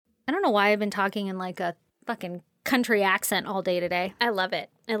I don't know why I've been talking in like a fucking country accent all day today. I love it.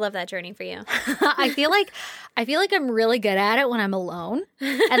 I love that journey for you. I feel like I'm really good at it when I'm alone.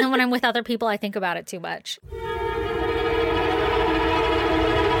 And then when I'm with other people, I think about it too much.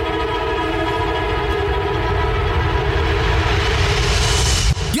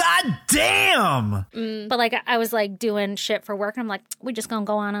 God damn! But like I was like doing shit for work and I'm like, we just gonna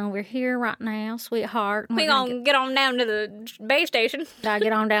go on over here right now, sweetheart. We gonna get on down to the base station.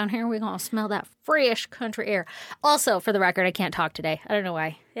 Get on down here. We're gonna smell that fresh country air. Also, for the record, I can't talk today. I don't know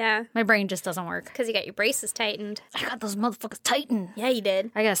why. Yeah. My brain just doesn't work. Because you got your braces tightened. I got those motherfuckers tightened. Yeah, you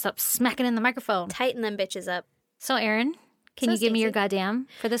did. I gotta stop smacking in the microphone. Tighten them bitches up. So, Erin, can you give me your goddamn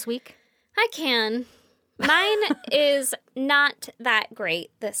for this week? I can. Mine is not that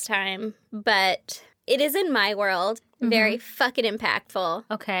great this time, but it is in my world. Very fucking impactful.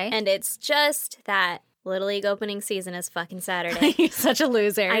 Okay. And it's just that Little League opening season is fucking Saturday. You're such a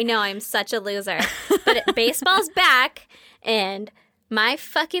loser. I know, I'm such a loser. But baseball's back, and my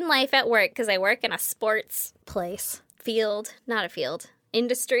fucking life at work, because I work in a sports field, not a field,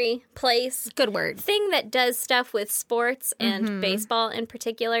 industry, place. Good word. Thing that does stuff with sports and baseball in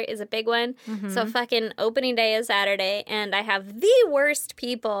particular is a big one. So fucking opening day is Saturday, and I have the worst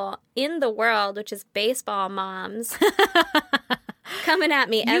people in the world, which is baseball moms, coming at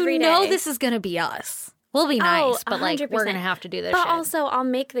me every day. You know this is going to be us. We'll be nice, but like 100%. we're going to have to do this But shit. also, I'll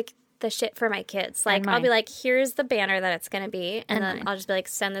make the shit for my kids. Like, I'll be like, here's the banner that it's going to be, and then I'll just be like,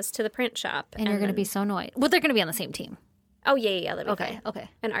 send this to the print shop. and you're going to be so annoyed. Well, they're going to be on the same team. Oh, yeah, that'll be fine. Okay.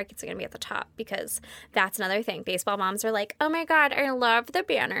 And our kids are going to be at the top because that's another thing. Baseball moms are like, oh my God, I love the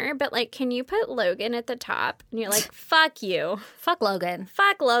banner, but like, can you put Logan at the top? And you're like, fuck you. Fuck Logan.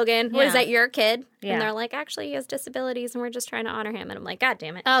 Fuck Logan. What is that, your kid? Yeah. And they're like, actually, he has disabilities and we're just trying to honor him. And I'm like, God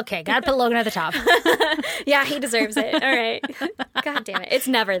damn it. Okay, gotta put Logan at the top. Yeah, he deserves it. All right. God damn it. It's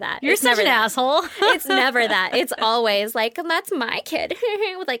never that. You're It's such never an that. asshole. It's never that. It's always like, that's my kid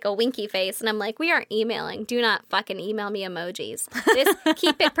with like a winky face. And I'm like, we are emailing. Do not fucking email me emojis. Just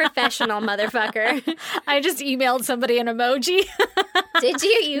keep it professional, motherfucker. I just emailed somebody an emoji. Did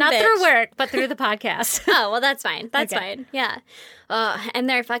you? Not bitch. through work, but through the podcast. Oh, well, that's fine. That's Okay. fine. Yeah. And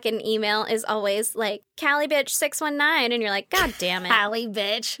their fucking email is always like, Callie bitch 619. And you're like, God damn it. Hallie,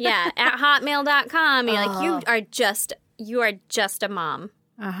 bitch. Yeah. At hotmail.com. You're like, you are just a mom.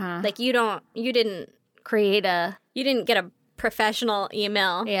 Uh-huh. Like, you didn't get a professional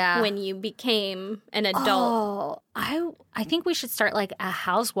email when you became an adult. Oh, I think we should start like a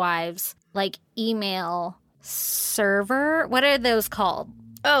housewives like email server. What are those called?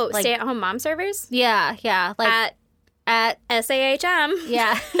 Oh, like, stay-at-home mom servers? Yeah. Like at SAHM.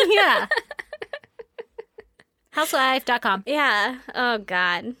 yeah. Yeah. Housewife.com. Yeah. Oh,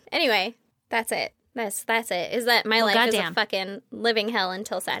 God. Anyway, that's it. That's it. Is that my life is a fucking living hell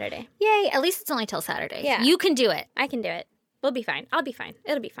until Saturday. Yay. At least it's only till Saturday. Yeah. You can do it. I can do it. We'll be fine. I'll be fine.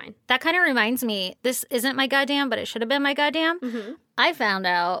 It'll be fine. That kind of reminds me, this isn't my goddamn, but it should have been my goddamn. Mm-hmm. I found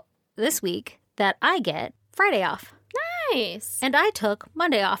out this week that I get Friday off. Nice. And I took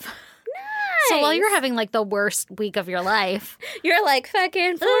Monday off. Nice. So while you're having like the worst week of your life, you're like,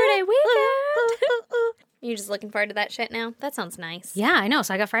 fucking 4-day weekend. You just looking forward to that shit now? That sounds nice. yeah, I know.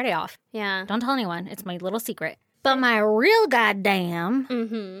 So I got Friday off. Yeah. Don't tell anyone. It's my little secret. But my real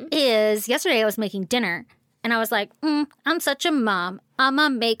goddamn is yesterday I was making dinner and I was like, I'm such a mom. I'ma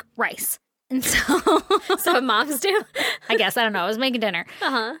make rice. And so moms do? I guess, I don't know. I was making dinner.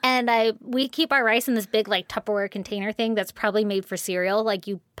 And we keep our rice in this big like Tupperware container thing that's probably made for cereal. Like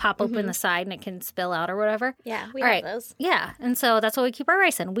you pop open the side and it can spill out or whatever. Yeah, we All have right. those. Yeah. And so that's what we keep our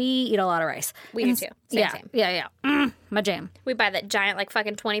rice in. We eat a lot of rice. We do too. Same. Yeah. My jam. We buy that giant like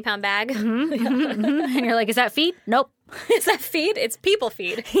fucking 20-pound bag. And you're like, is that feed? Nope. Is that feed? It's people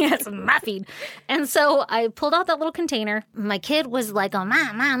feed. Yeah, it's my feed. And so I pulled out that little container. My kid was like, oh,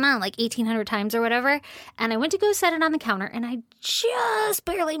 mom, like 1,800 times or whatever. And I went to go set it on the counter and I just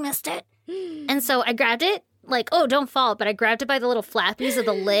barely missed it. And so I grabbed it. Like, oh, don't fall. But I grabbed it by the little flappies of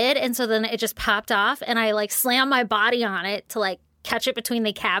the lid. And so then it just popped off. And I like slammed my body on it to like catch it between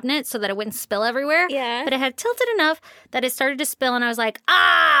the cabinets so that it wouldn't spill everywhere. Yeah. But it had tilted enough that it started to spill. And I was like,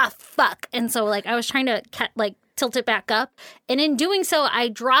 fuck. And so like I was trying to tilt it back up. And in doing so, I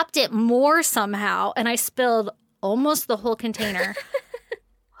dropped it more somehow. And I spilled almost the whole container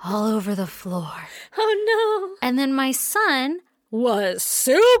all over the floor. Oh, no. And then my son was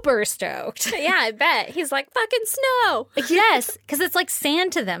super stoked. Yeah, I bet. He's like, fucking snow. Yes, because it's like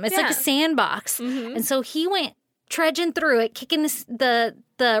sand to them. It's like Yeah. a sandbox. And so he went trudging through it, kicking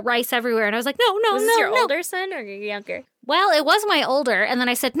the rice everywhere. And I was like, no. Was this your older son or your younger? well, it was my older. And then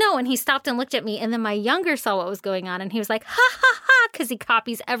I said, no. And he stopped and looked at me. And then my younger saw what was going on. And he was like, ha, ha, ha, because he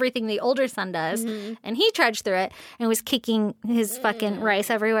copies everything the older son does. And he trudged through it and was kicking his fucking rice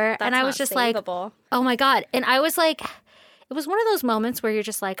everywhere. That's and I was not just savable. like, oh my God. And I was like, it was one of those moments where you're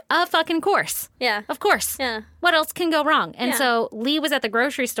just like, fucking course. Yeah. Of course. Yeah. What else can go wrong? And Yeah. so Lee was at the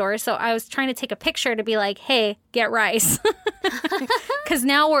grocery store. So I was trying to take a picture to be like, hey, get rice. Because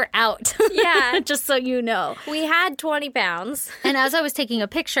now we're out. Yeah. Just so you know. We had 20 pounds. And as I was taking a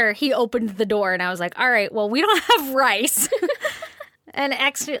picture, he opened the door and I was like, all right, well, we don't have rice. And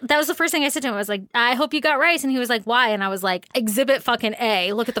actually, that was the first thing I said to him. I was like, I hope you got rice. And he was like, why? And I was like, exhibit fucking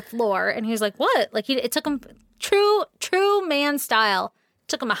A. Look at the floor. And he was like, what? Like, it took him true man style.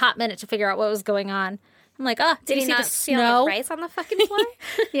 Took him a hot minute to figure out what was going on. I'm like, Did he you see not the feel snow? the rice on the fucking floor?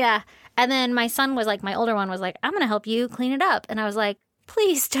 Yeah. And then my son was like, my older one was like, I'm going to help you clean it up. And I was like,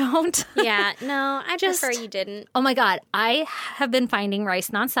 please don't. Yeah. No, I Just- prefer you didn't. Oh my God. I have been finding rice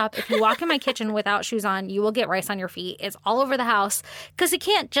nonstop. If you walk in my kitchen without shoes on, you will get rice on your feet. It's all over the house because it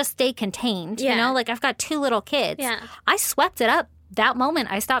can't just stay contained. Yeah. You know, like I've got 2 little kids. Yeah. I swept it up that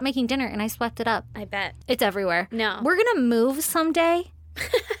moment. I stopped making dinner and I swept it up. I bet. It's everywhere. No. We're going to move someday.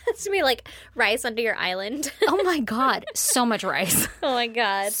 It's gonna be like rice under your island. Oh my God. So much rice. Oh my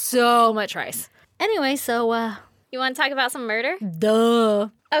God. So much rice. Anyway, so, You want to talk about some murder? duh.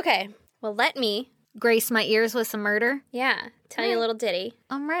 Okay. Well, let me, Grace my ears with some murder. tell you a little ditty.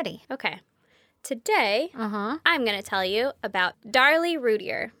 I'm ready. Okay. Today, Uh-huh. I'm going to tell you about Darlie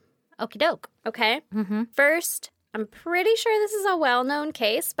Routier. Okie doke. Okay? Mm-hmm. First, I'm pretty sure this is a well-known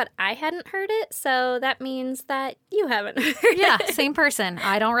case, but I hadn't heard it, so that means that you haven't heard Yeah, it. same person.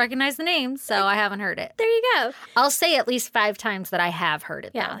 I don't recognize the name, so I haven't heard it. There you go. I'll say at least 5 times that I have heard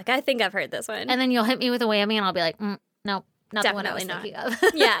it, Yeah, though. like I think I've heard this one. And then you'll hit me with a whammy, and I'll be like, nope, not the one I was Definitely thinking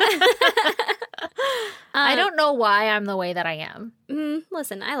of. yeah. I don't know why I'm the way that I am.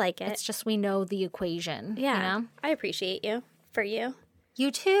 Listen, I like it. It's just we know the equation. Yeah. You know? I appreciate you for you.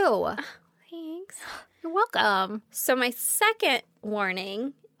 You too. Thanks. You're welcome. So my second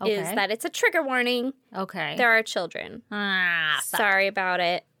warning is Okay. that it's a trigger warning. Okay. There are children. Fuck. Sorry about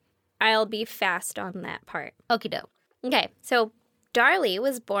it. I'll be fast on that part. Okie doke. Okay, so Darlie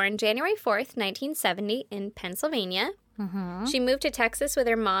was born January 4th, 1970 in Pennsylvania. Mm-hmm. She moved to Texas with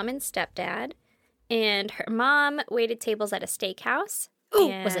her mom and stepdad. And her mom waited tables at a steakhouse. Ooh,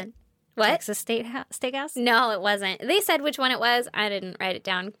 and- was it What? Texas Steakhouse? No, it wasn't. They said which one it was. I didn't write it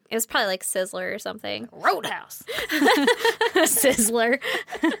down. It was probably like Sizzler or something. Roadhouse. Sizzler.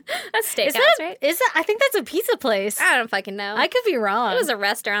 That's steakhouse, Is that, right? is that? I think that's a pizza place. I don't fucking know. I could be wrong. It was a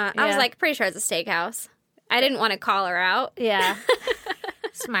restaurant. I was Yeah. like, pretty sure it's a steakhouse. I didn't want to call her out. Yeah.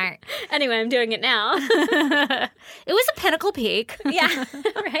 Smart. Anyway, I'm doing it now. It was a Pinnacle Peak. Yeah,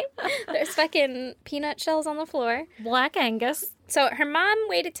 right? There's fucking peanut shells on the floor. Black Angus. So her mom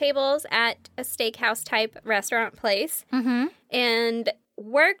waited tables at a steakhouse type restaurant place Mm-hmm. and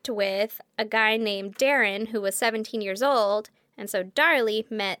worked with a guy named Darren who was 17 years old. And so Darlie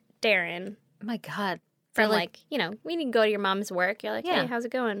met Darren Oh my God. from They're like, you know, when you go to your mom's work, you're like, Yeah. hey, how's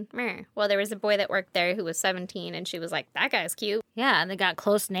it going? Meh. Well, there was a boy that worked there who was 17 and she was like, that guy's cute. Yeah, and they got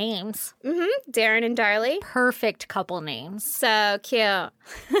close names. Darren and Darlie. Perfect couple names. So cute.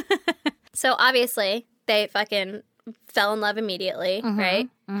 So obviously they fucking fell in love immediately, right?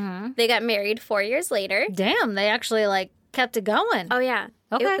 Mm-hmm. They got married 4 years later. Damn, they actually like kept it going. Oh yeah.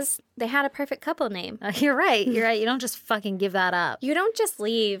 Okay. They had a perfect couple name. You're right. You're right. You don't just fucking give that up. You don't just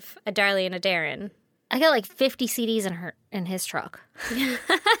leave a Darlie and a Darren. I got like 50 CDs in his truck.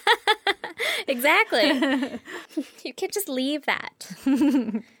 Exactly. You can't just leave that.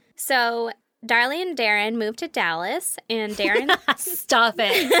 So Darlie and Darren moved to Dallas, and Darren. Stop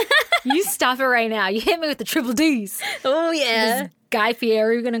it. You stop it right now. You hit me with the triple D's. Oh yeah. Is Guy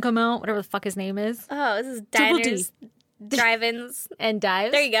Fieri gonna come out? Whatever the fuck his name is. Oh, this is Triple D. diners, drive-ins. And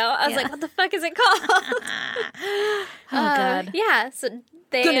dives. There you go. I was Yeah. like, what the fuck is it called? Oh, God. Yeah. So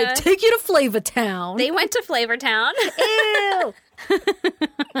they Gonna take you to Flavor Town. they went to Flavortown. Ew.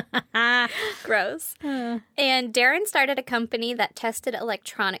 Gross. And Darren started a company that tested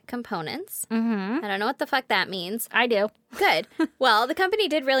electronic components. Mm-hmm. I don't know what the fuck that means. I do. Good. Well, the company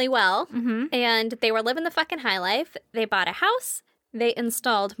did really well, and they were living the fucking high life. They bought a house. They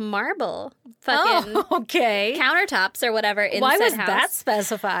installed marble fucking Oh, okay. countertops or whatever in Why said was house. that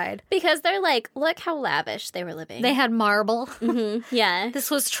specified? Because they're like, look how lavish they were living. They had marble. yeah. This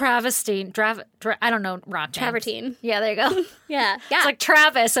was Travestine. I don't know rock names. Travertine. Yeah, there you go. Yeah. Yeah. It's like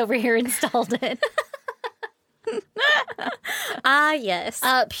Travis over here installed it. Ah, yes.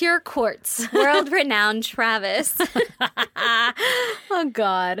 Pure quartz. World-renowned Travis. Oh,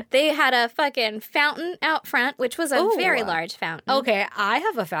 God. They had a fucking fountain out front, which was a Ooh. very large fountain. Okay, I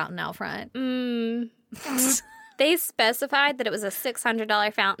have a fountain out front. They specified that it was a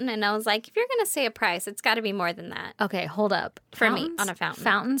 $600 fountain, and I was like, if you're going to say a price, it's got to be more than that. Okay, hold up. For me, on a fountain.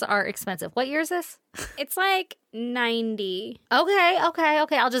 Fountains are expensive. What year is this? It's like 90. Okay.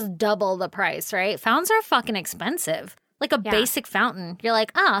 I'll just double the price, right? Fountains are fucking expensive. Like a basic fountain. You're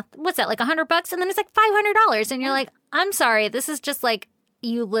like, what's that, like $100? And then it's like $500. And you're like, I'm sorry, this is just like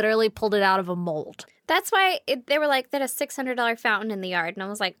you literally pulled it out of a mold. That's why they were like, that a $600 fountain in the yard. And I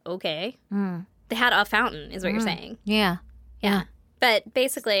was like, okay. They had a fountain, is what you're saying. Yeah. But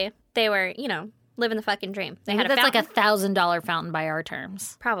basically, they were, living the fucking dream. They had a That's fountain. like $1,000 fountain by our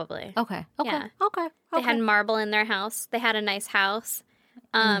terms. Probably. Okay. Yeah. Okay. They had marble in their house. They had a nice house.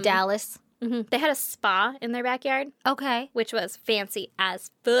 In Dallas. They had a spa in their backyard, Okay. which was fancy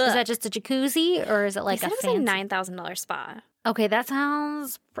as fuck. Is that just a jacuzzi or is it like They said a it was fancy? a $9,000 spa. Okay, that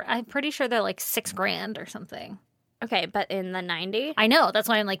sounds. I'm pretty sure they're like $6,000 or something. Okay, but in the 90s? I know. That's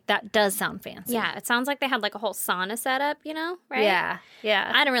why I'm like, that does sound fancy. Yeah, it sounds like they had like a whole sauna setup, right?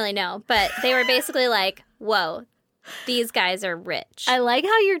 Yeah. I don't really know, but they were basically like, whoa, these guys are rich. I like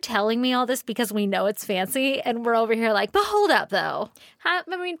how you're telling me all this because we know it's fancy, and we're over here like, but hold up, though.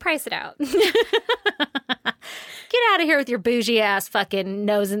 Price it out. Get out of here with your bougie ass fucking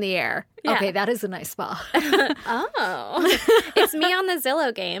nose in the air. Yeah. Okay, that is a nice spa. Oh. It's me on the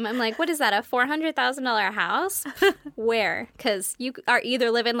Zillow game. I'm like, what is that, a $400,000 house? Where? Because you are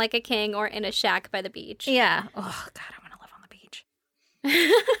either living like a king or in a shack by the beach. Yeah. Oh, God, I want to live on the beach.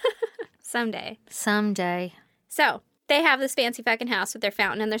 Someday. So they have this fancy fucking house with their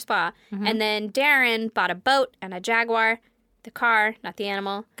fountain and their spa. Mm-hmm. And then Darren bought a boat and a Jaguar. The car, not the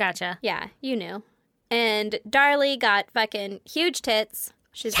animal. Gotcha. Yeah, you knew. And Darlie got fucking huge tits.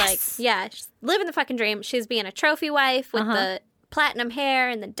 She's like, she's living the fucking dream. She's being a trophy wife with the platinum hair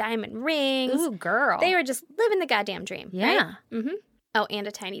and the diamond rings. Ooh, girl. They were just living the goddamn dream. Yeah. Right? Oh, and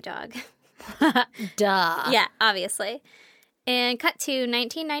a tiny dog. Duh. Yeah, obviously. And cut to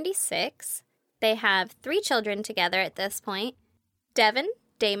 1996. They have 3 children together at this point. Devin,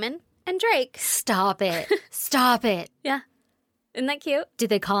 Damon, and Drake. Stop it. Stop it. Yeah. Isn't that cute? Did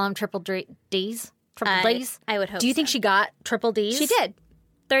they call him triple D's? Triple D's? I would hope Do you think so. she got triple D's? She did.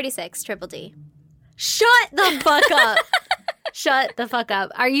 36, triple D. Shut the fuck up. Shut the fuck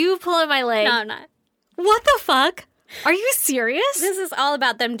up. Are you pulling my leg? No, I'm not. What the fuck? Are you serious? This is all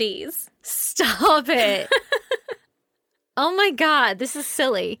about them D's. Stop it. Oh my God. This is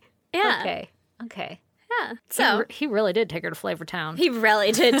silly. Yeah. Okay. Yeah. So he really did take her to Flavor Town. he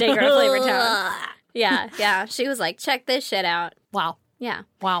really did take her to Flavor Town. Yeah. She was like, check this shit out. Wow. Yeah.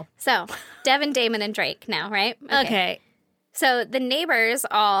 Wow. So Devin, Damon, and Drake now, right? Okay. So the neighbors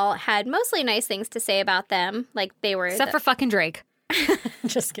all had mostly nice things to say about them. Like they were Except for fucking Drake.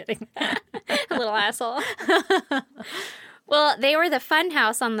 Just kidding. a little asshole. Well, they were the fun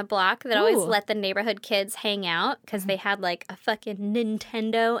house on the block that always Ooh. let the neighborhood kids hang out because they had like a fucking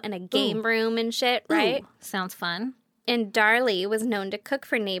Nintendo and a game room and shit, right? Ooh, sounds fun. And Darlie was known to cook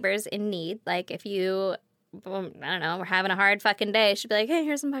for neighbors in need. Like if you, I don't know, were having a hard fucking day, she'd be like, hey,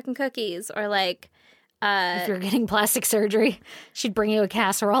 here's some fucking cookies. Or like, If you're getting plastic surgery, she'd bring you a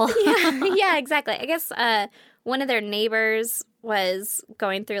casserole. yeah, exactly. I guess one of their neighbors was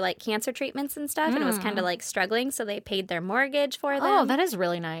going through like cancer treatments and stuff and was kind of like struggling. So they paid their mortgage for them. Oh, that is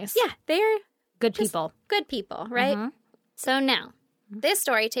really nice. Yeah, they're Good people. good people, right? So now, this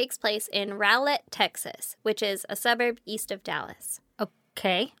story takes place in Rowlett, Texas, which is a suburb east of Dallas.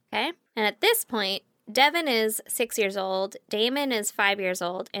 Okay. Okay? And at this point, Devin is 6 years old, Damon is 5 years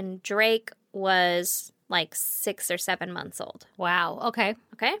old, and Drake was like 6 or 7 months old. Wow. Okay.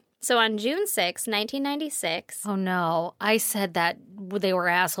 Okay? So on June 6, 1996, Oh, no. I said that they were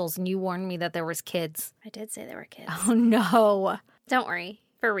assholes, and you warned me that there was kids. I did say there were kids. Oh, no. Don't worry,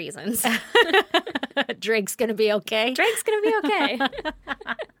 for reasons. Drake's going to be okay. Drake's gonna be okay.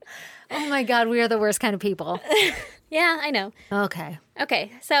 Oh, my God. We are the worst kind of people. Yeah, I know. Okay.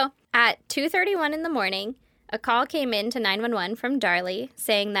 Okay, so at 2:31 in the morning, a call came in to 911 from Darlie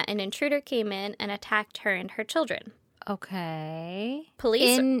saying that an intruder came in and attacked her and her children. Okay.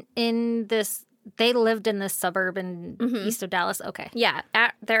 Police... In this, they lived in this suburb in east of Dallas. Okay. Yeah,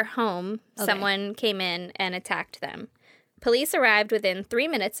 at their home, someone came in and attacked them. Police arrived within 3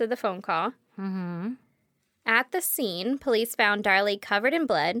 minutes of the phone call. At the scene, police found Darlie covered in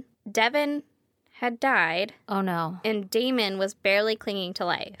blood. Devin had died, Oh, no. and Damon was barely clinging to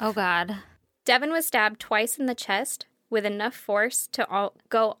life. Oh, God. Devin was stabbed twice in the chest, with enough force to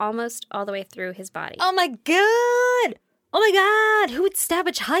go almost all the way through his body. Oh my God! Oh my God! Who would stab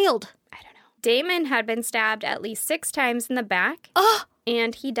a child? I don't know. Damon had been stabbed at least 6 times in the back, Oh!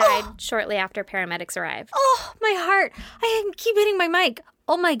 and he died shortly after paramedics arrived. Oh, my heart. I keep hitting my mic.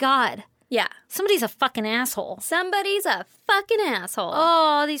 Oh my God. Yeah. Somebody's a fucking asshole. Somebody's a fucking asshole.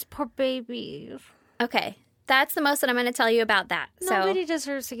 Oh, these poor babies. Okay. That's the most that I'm going to tell you about that. Nobody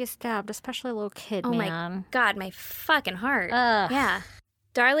deserves to get stabbed, especially a little kid, Oh man. my God, my fucking heart. Ugh. Yeah.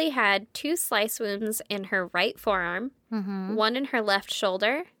 Darlie had 2 slice wounds in her right forearm, one in her left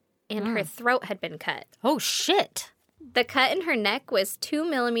shoulder, and her throat had been cut. Oh, shit. The cut in her neck was 2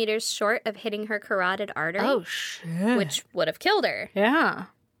 millimeters short of hitting her carotid artery, Oh, shit. which would have killed her. Yeah.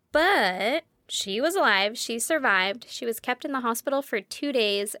 But she was alive. She survived. She was kept in the hospital for 2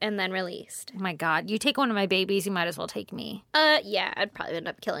 days and then released. Oh my God. You take one of my babies, you might as well take me. Yeah, I'd probably end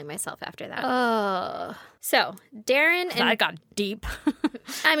up killing myself after that. Oh. So, Darren and... That got deep.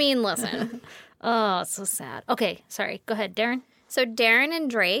 I mean, listen. Oh, it's so sad. Okay, sorry. Go ahead, Darren. So, Darren and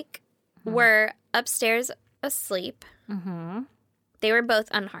Drake were upstairs asleep. Mm-hmm. They were both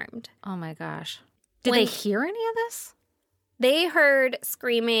unharmed. Oh my gosh. Did When- they hear any of this? They heard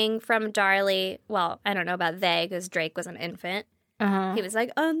screaming from Darlie. Well, I don't know about they because Drake was an infant. Uh-huh. He was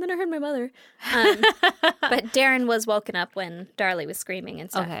like, then I heard my mother. But Darren was woken up when Darlie was screaming and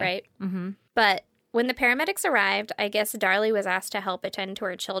stuff, Okay. right? Mm-hmm. But when the paramedics arrived, I guess Darlie was asked to help attend to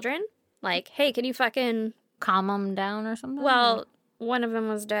her children. Like, hey, can you fucking... Calm them down or something? Well, one of them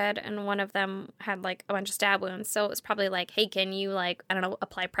was dead and one of them had like a bunch of stab wounds. So it was probably like, hey, can you like, I don't know,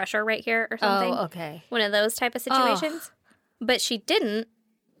 apply pressure right here or something? Oh, okay. One of those type of situations. But she didn't.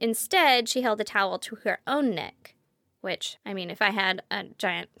 Instead, she held a towel to her own neck. Which, I mean, if I had a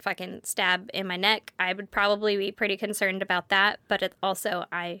giant fucking stab in my neck, I would probably be pretty concerned about that. But it also,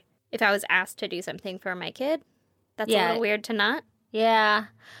 if I was asked to do something for my kid, that's a Yeah. little weird to not. Yeah.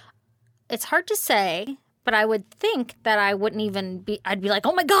 It's hard to say, but I would think that I wouldn't even be, I'd be like,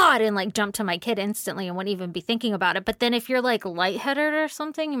 oh my God, and like jump to my kid instantly and wouldn't even be thinking about it. But then if you're like lightheaded or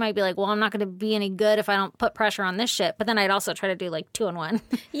something, you might be like, well, I'm not going to be any good if I don't put pressure on this shit. But then I'd also try to do like 2 in 1.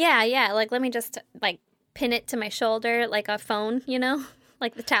 Yeah. Like, let me just, like, pin it to my shoulder like a phone, you know?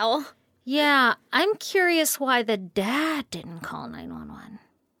 Like the towel. Yeah. I'm curious why the dad didn't call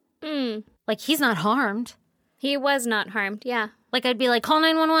 911. Like, he's not harmed. He was not harmed, yeah. Like, I'd be like, call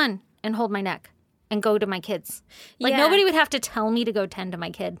 911 and hold my neck and go to my kids. Like, Yeah. nobody would have to tell me to go tend to my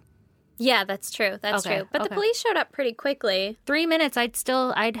kid. Yeah, that's true. That's Okay, true. But okay. the police showed up pretty quickly. 3 minutes,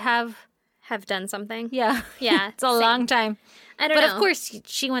 I'd have, Have done something. yeah. Yeah, It's a same. long time. I don't But know. of course,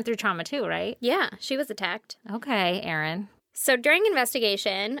 she went through trauma too, right? Yeah, she was attacked. Okay, Aaron. So during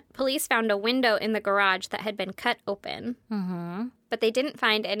investigation, police found a window in the garage that had been cut open. Mm-hmm. But they didn't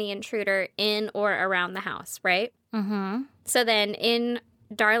find any intruder in or around the house, right? Mm-hmm. So then in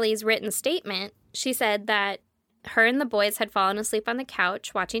Darlie's written statement, she said that her and the boys had fallen asleep on the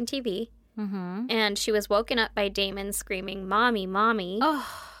couch watching TV. Mm-hmm. And she was woken up by Damon screaming, "Mommy, Mommy."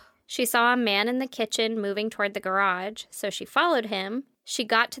 Oh. She saw a man in the kitchen moving toward the garage, so she followed him. She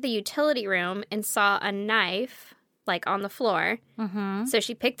got to the utility room and saw a knife, like, on the floor. Mm-hmm. So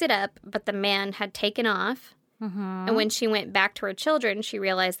she picked it up, but the man had taken off. Mm-hmm. And when she went back to her children, she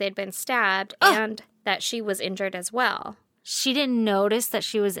realized they'd been stabbed and that she was injured as well. She didn't notice that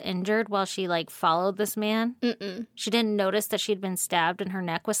she was injured while she, like, followed this man? Mm-mm. She didn't notice that she'd been stabbed and her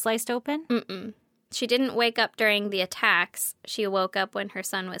neck was sliced open? Mm-mm. She didn't wake up during the attacks. She woke up when her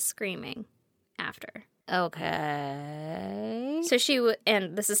son was screaming after. Okay. So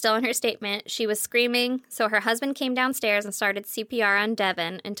and this is still in her statement, she was screaming, so her husband came downstairs and started CPR on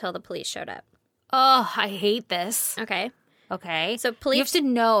Devin until the police showed up. Oh, I hate this. Okay. Okay. So You police... have to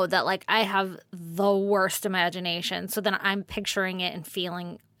know that, like, I have the worst imagination, so then I'm picturing it and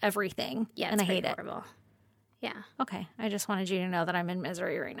feeling everything. Yeah, and it's I hate pretty it. horrible. Yeah, Okay. I just wanted you to know that I'm in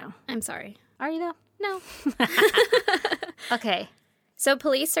misery right now. I'm sorry. Are you though? No. Okay. So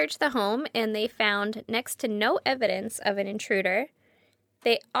police searched the home and they found next to no evidence of an intruder.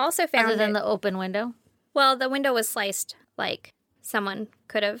 They also found Other than that- the open window? well, the window was sliced, like someone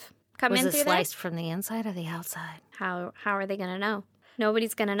could have come Was in it through sliced from the inside or the outside? there. How are they going to know?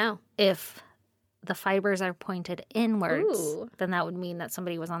 Nobody's going to know. If the fibers are pointed inwards, Ooh. then that would mean that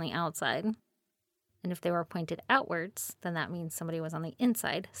somebody was on the outside. And if they were pointed outwards, then that means somebody was on the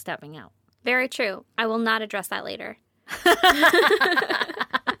inside stepping out. Very true. I will not address that later.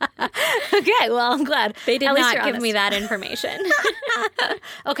 Okay, well, I'm glad. They did At least not you're give me honest. that information.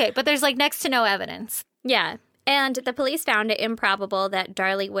 Okay, but there's like next to no evidence. Yeah. And the police found it improbable that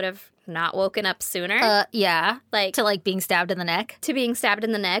Darlie would have not woken up sooner. Yeah. Like To, like, being stabbed in the neck? to being stabbed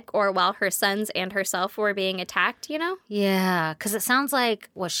in the neck or while her sons and herself were being attacked, you know? Yeah, because it sounds like,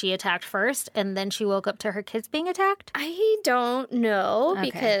 was she attacked first and then she woke up to her kids being attacked? I don't know Okay.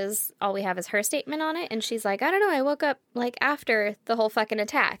 because all we have is her statement on it. And she's like, I don't know. I woke up like after the whole fucking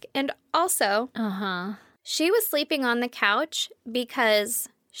attack. And also, Uh-huh. she was sleeping on the couch because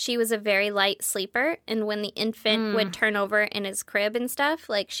she was a very light sleeper. And when the infant would turn over in his crib and stuff,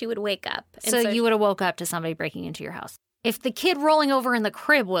 like she would wake up. And So you would have woke up to somebody breaking into your house. If the kid rolling over in the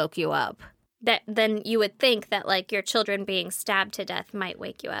crib woke you up. then you would think that like your children being stabbed to death might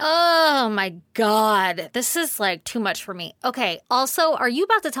wake you up. Oh my God. This is like too much for me. Okay. Also, are you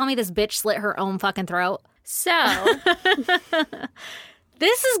about to tell me this bitch slit her own fucking throat? So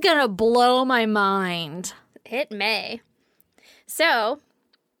This is gonna blow my mind. it may. So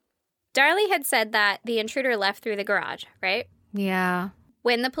Darlie had said that the intruder left through the garage, right? Yeah.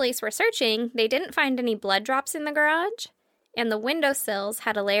 When the police were searching, they didn't find any blood drops in the garage, and the windowsills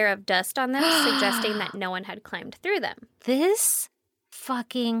had a layer of dust on them, suggesting that no one had climbed through them. This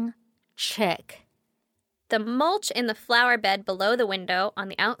fucking chick. The mulch in the flower bed below the window on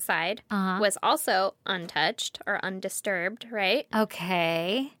the outside was also untouched or undisturbed, right?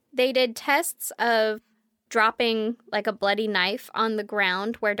 Okay. They did tests of dropping like a bloody knife on the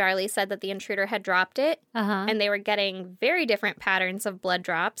ground where Darlie said that the intruder had dropped it. Uh-huh. And they were getting very different patterns of blood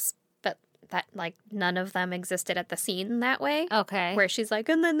drops, but that like none of them existed at the scene that way. Okay. Where she's like,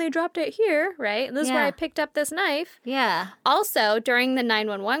 and then they dropped it here, right? And this is where Yeah. I picked up this knife. Yeah. Also, during the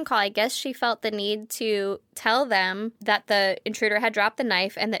 911 call, I guess she felt the need to tell them that the intruder had dropped the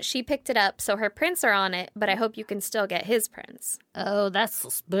knife and that she picked it up, so her prints are on it, but I hope you can still get his prints. Oh, that's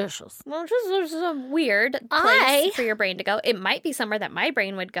suspicious. Well, just a weird place for your brain to go. It might be somewhere that my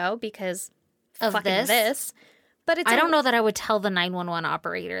brain would go because Of fucking this. But it's I don't know that I would tell the 911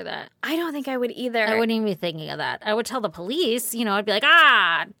 operator that. I don't think I would either. I wouldn't even be thinking of that. I would tell the police, I'd be like,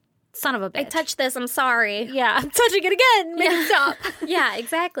 son of a bitch. I touched this. I'm sorry. Yeah, I'm touching it again. Make it stop. Yeah,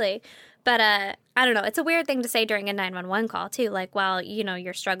 exactly. But I don't know. It's a weird thing to say during a 911 call, too. Like, while,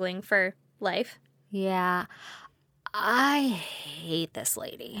 you're struggling for life. Yeah. I hate this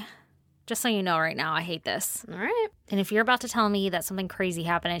lady. Just so you know right now, I hate this. All right. And if you're about to tell me that something crazy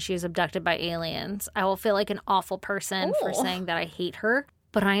happened and she was abducted by aliens, I will feel like an awful person for Ooh. saying that I hate her.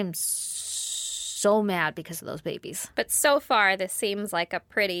 But I am so mad because of those babies. But so far, this seems like a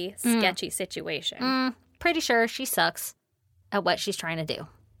pretty sketchy situation. Pretty sure she sucks at what she's trying to do.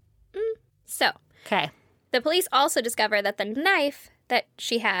 So, Okay. the police also discover that the knife that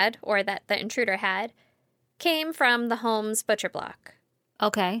she had, or that the intruder had, came from the home's butcher block.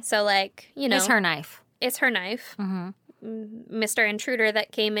 Okay. So, like, It's her knife. It's her knife. Mr. Intruder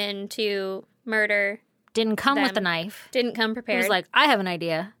that came in to murder Didn't come with them. the knife. didn't come He prepared. was like, I have an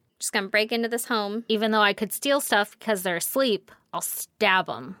idea. just gonna break into this home. Even though I could steal stuff because they're asleep, I'll stab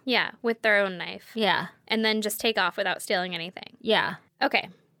them. Yeah, with their own knife. Yeah. And then just take off without stealing anything. Yeah. Okay,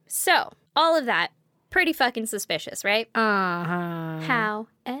 so all of that, pretty fucking suspicious, right? Uh-huh.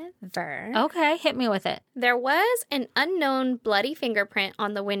 However, Okay, hit me with it. there was an unknown bloody fingerprint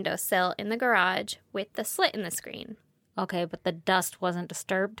on the windowsill in the garage with the slit in the screen. Okay, but the dust wasn't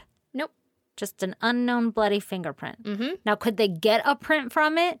disturbed. Nope. Just an unknown bloody fingerprint. Mm-hmm. Now, could they get a print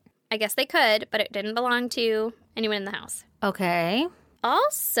from it? I guess they could, but it didn't belong to anyone in the house. Okay.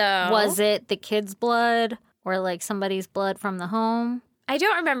 Also, Was it the kid's blood or like somebody's blood from the home? I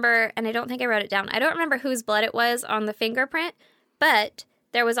don't remember, and I don't think I wrote it down. I don't remember whose blood it was on the fingerprint, but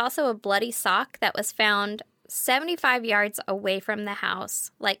there was also a bloody sock that was found 75 yards away from the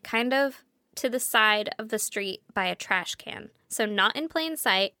house, like kind of to the side of the street by a trash can. So not in plain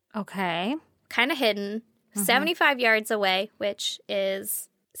sight, Okay. kind of hidden, 75 yards away, which is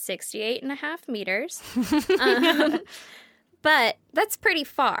 68 and a half meters. But that's pretty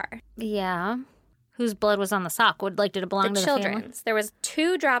far. Yeah. Whose blood was on the sock? Did it belong The to the family? children's. There was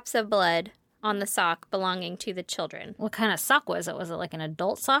 2 drops of blood on the sock belonging to the children. What kind of sock was it? Was it like an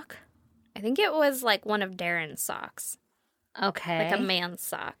adult sock? I think it was like one of Darren's socks, Okay. like a man's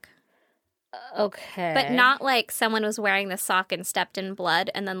sock. Okay. But not like someone was wearing the sock and stepped in blood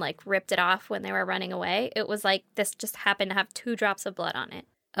and then like ripped it off when they were running away. It was like this just happened to have 2 drops of blood on it.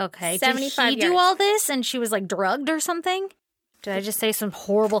 Okay. 75 Did he do yards. all this and she was like drugged or something? Did I just say some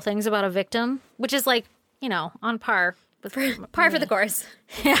horrible things about a victim? Which is like, on par with Par for the course.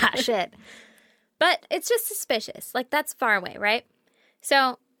 Yeah, shit. But it's just suspicious. Like that's far away, right?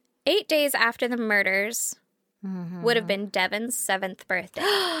 So 8 days after the murders would have been Devon's 7th birthday.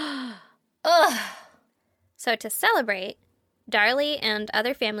 Ugh. So to celebrate, Darlie and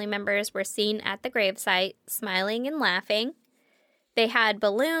other family members were seen at the gravesite, smiling and laughing. They had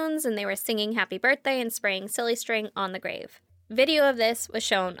balloons and they were singing happy birthday and spraying silly string on the grave. Video of this was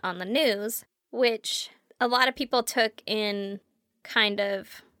shown on the news, which a lot of people took in kind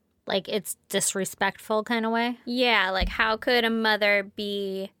of... Like, it's disrespectful kind of way? Yeah, like, how could a mother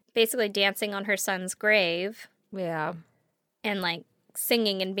be basically dancing on her son's grave? Yeah. And, like,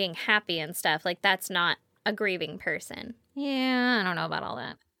 singing and being happy and stuff. Like, that's not a grieving person. Yeah, I don't know about all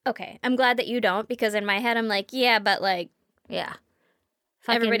that. Okay, I'm glad that you don't, because in my head I'm like, yeah, but, like... Yeah.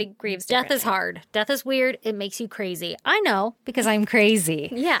 Everybody grieves differently. Death is hard. Death is weird. It makes you crazy. I know, because I'm crazy.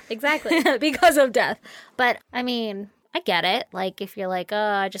 Yeah, exactly. Because of death. But, I mean, I get it. Like, if you're like, oh,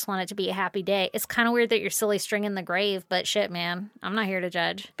 I just want it to be a happy day. It's kind of weird that you're silly string in the grave, but shit, man. I'm not here to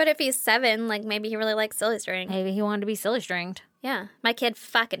judge. But if he's 7, like, maybe he really likes silly string. Maybe he wanted to be silly stringed. Yeah. My kid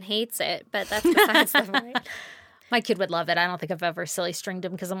fucking hates it, but that's besides the point. My kid would love it. I don't think I've ever silly stringed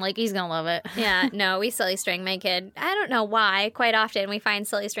him because I'm like, he's going to love it. Yeah, no, we silly string my kid. I don't know why. Quite often we find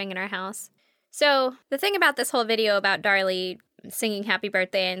silly string in our house. So the thing about this whole video about Darlie singing happy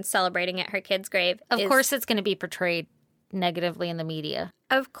birthday and celebrating at her kid's grave Of course it's going to be portrayed negatively in the media.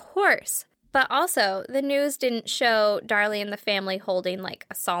 Of course. But also, the news didn't show Darlie and the family holding, like,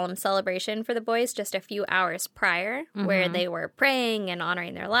 a solemn celebration for the boys just a few hours prior, where they were praying and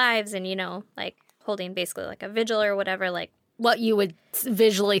honoring their lives and, you know, like, holding basically, like, a vigil or whatever, like... What you would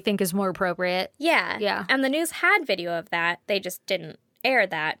visually think is more appropriate. Yeah. Yeah. And the news had video of that. They just didn't air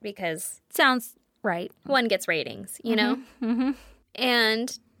that because... Sounds right. One gets ratings, you know? Mm-hmm.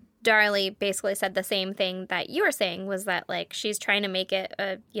 And Darlie basically said the same thing that you were saying, was that, like, she's trying to make it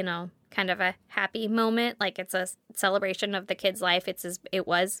a, you know, kind of a happy moment. Like, it's a celebration of the kid's life. It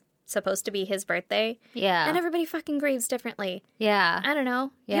was supposed to be his birthday. Yeah. And everybody fucking grieves differently. Yeah. I don't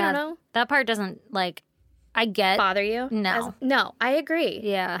know. Yeah. You don't know? That part doesn't, like, I get... Bother you? No. No, I agree.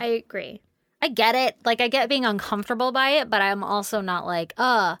 Yeah. I agree. I get it. Like, I get being uncomfortable by it, but I'm also not like,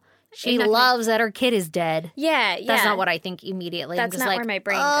 she You're not loves that her kid is dead. Yeah, yeah. That's not what I think immediately. That's I'm just not like, where my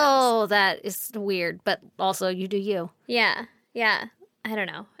brain goes. That is weird. But also, you do you. Yeah, yeah. I don't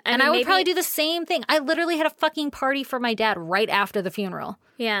know. And I would probably do the same thing. I literally had a fucking party for my dad right after the funeral.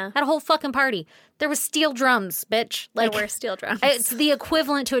 Yeah. Had a whole fucking party. There was steel drums, bitch. Like, there were steel drums. It's the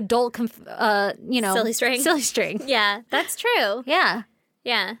equivalent to adult, silly string. Silly string. Yeah, that's true. Yeah.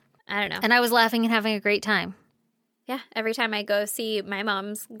 Yeah. I don't know. And I was laughing and having a great time. Yeah, every time I go see my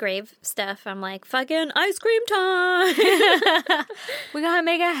mom's grave stuff, I'm like, fucking ice cream time. We gotta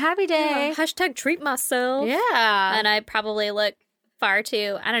make a happy day. Yeah, # treat myself. Yeah. And I probably look far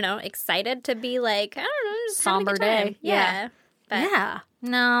too, I don't know, excited to be like, I don't know, just somber having a good time. day. Yeah. But, yeah.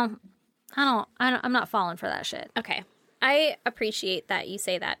 No, I'm not falling for that shit. Okay. I appreciate that you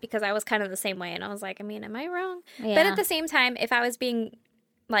say that because I was kind of the same way and I was like, I mean, am I wrong? Yeah. But at the same time, if I was being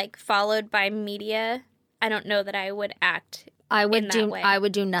like followed by media, I don't know that I would act I would in that way. I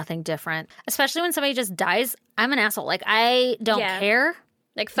would do nothing different. Especially when somebody just dies. I'm an asshole. Like, I don't care.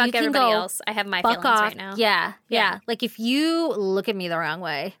 Like, fuck You can everybody go else. I have my Fuck feelings off. right now. Yeah. Like, if you look at me the wrong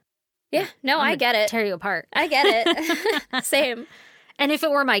way, Yeah. No, I get it. tear you apart. I get it. Same. And if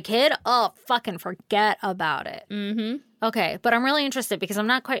it were my kid, fucking forget about it. Mm-hmm. Okay, but I'm really interested because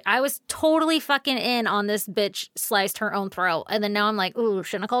I was totally fucking in on this bitch sliced her own throat. And then now I'm like, ooh,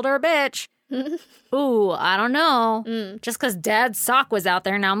 shouldn't have called her a bitch. Ooh, I don't know. Just because Dad's sock was out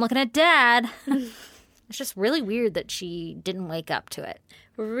there, now I'm looking at Dad. It's just really weird that she didn't wake up to it.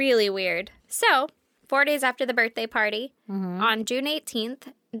 Really weird. So, 4 days after the birthday party, on June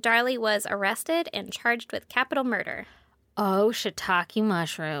 18th, Darlie was arrested and charged with capital murder. Oh, shiitake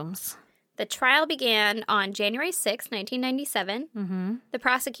mushrooms. The trial began on January 6, 1997. Mm-hmm. The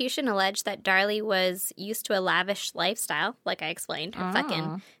prosecution alleged that Darlie was used to a lavish lifestyle, like I explained, her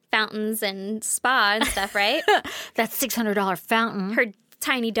fucking fountains and spa and stuff, right? That $600 fountain. Her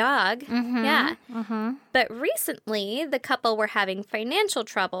tiny dog. Yeah. But recently, the couple were having financial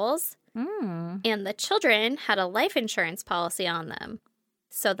troubles, and the children had a life insurance policy on them.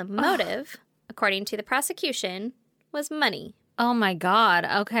 So the motive, according to the prosecution, was money. Oh my God.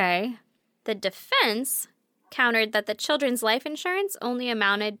 Okay. The defense countered that the children's life insurance only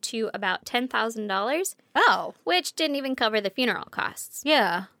amounted to about $10,000, Oh. which didn't even cover the funeral costs.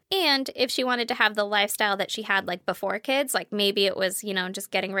 Yeah. And if she wanted to have the lifestyle that she had, like, before kids, like, maybe it was, you know,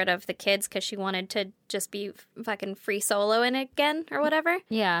 just getting rid of the kids because she wanted to just be fucking free soloing again or whatever,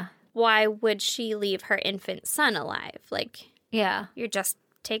 Yeah. why would she leave her infant son alive? Like, Yeah. you're just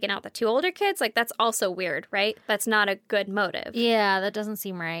taking out the 2 older kids? Like, that's also weird, right? That's not a good motive. Yeah, that doesn't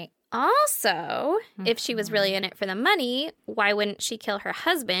seem right. Also, if she was really in it for the money, why wouldn't she kill her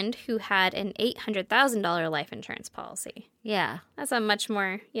husband, who had an $800,000 life insurance policy? Yeah. That's a much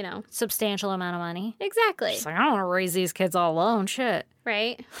more, Substantial amount of money. Exactly. She's like, I don't want to raise these kids all alone. Shit.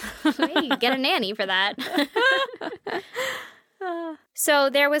 Right? You get a nanny for that. So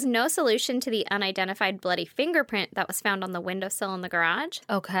there was no solution to the unidentified bloody fingerprint that was found on the windowsill in the garage.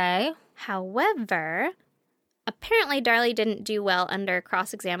 Okay. However, apparently Darlie didn't do well under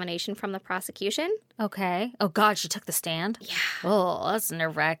cross-examination from the prosecution. Okay. Oh, God, she took the stand? Yeah. Oh, that's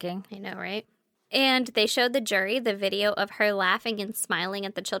nerve-wracking. I know, right? And they showed the jury the video of her laughing and smiling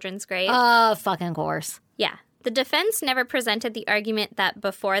at the children's grave. Fucking course. Yeah. The defense never presented the argument that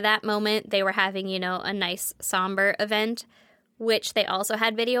before that moment they were having, a nice somber event, which they also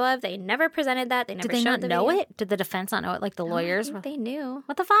had video of. They never presented that. They never Did they showed not know video. it? Did the defense not know it? Like the lawyers? They knew.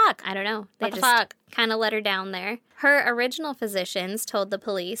 What the fuck? I don't know. They What the just fuck? kind of let her down there. Her original physicians told the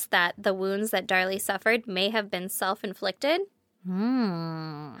police that the wounds that Darlie suffered may have been self-inflicted.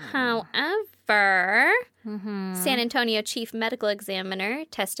 However, San Antonio chief medical examiner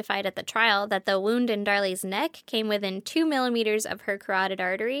testified at the trial that the wound in Darlie's neck came within 2 millimeters of her carotid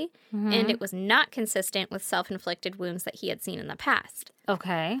artery, and it was not consistent with self-inflicted wounds that he had seen in the past.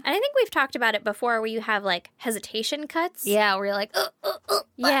 Okay. And I think we've talked about it before where you have, hesitation cuts. Yeah, where you're like,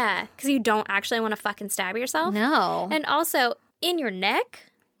 Yeah, because you don't actually want to fucking stab yourself. no. And also, in your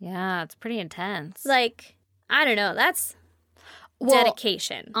neck, Yeah, it's pretty intense. I don't know, that's Well,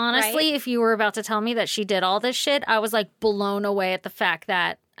 dedication. Honestly, right? if you were about to tell me that she did all this shit, I was blown away at the fact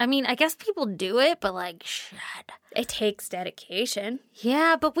that, I mean, I guess people do it, but shit. It takes dedication.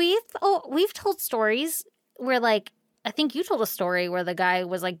 Yeah, but we've told stories where I think you told a story where the guy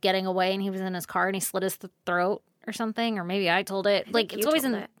was getting away and he was in his car and he slit his throat or something, or maybe I told it. It's always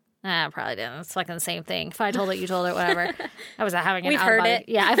in. Nah, I probably didn't. It's fucking the same thing. If I told it, you told it, whatever. I was having an We've out heard of body. it.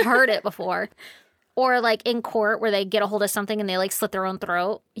 Yeah, I've heard it before. Or in court where they get a hold of something and they slit their own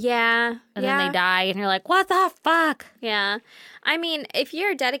throat Yeah. and then they die and you're like, what the fuck? Yeah. I mean, if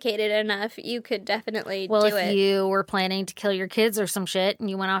you're dedicated enough, you could definitely Well, do if it. you were planning to kill your kids or some shit and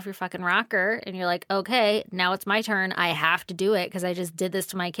you went off your fucking rocker and you're like, okay, now it's my turn. I have to do it because I just did this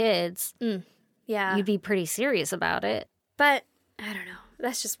to my kids. Yeah. You'd be pretty serious about it. But I don't know.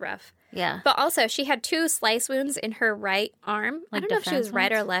 That's just rough. Yeah. But also, she had 2 slice wounds in her right arm. I don't know if she was defense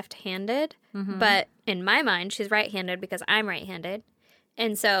right or wounds? left-handed, but in my mind, she's right-handed because I'm right-handed.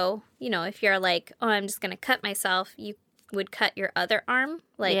 And so, if you're like, oh, I'm just going to cut myself, you would cut your other arm.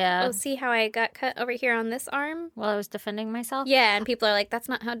 Yeah. Oh, see how I got cut over here on this arm? While I was defending myself? Yeah, and people are like, that's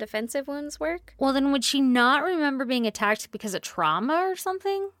not how defensive wounds work. Well, then would she not remember being attacked because of trauma or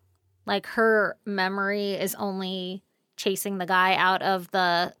something? Her memory is only chasing the guy out of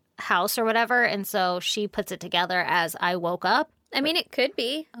the house or whatever, and so she puts it together as I woke up. I mean, it could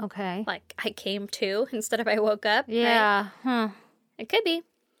be. Okay. I came to instead of I woke up. right? Yeah. It could be.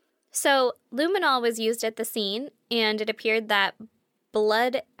 So, luminol was used at the scene, and it appeared that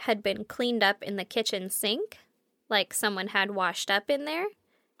blood had been cleaned up in the kitchen sink. Someone had washed up in there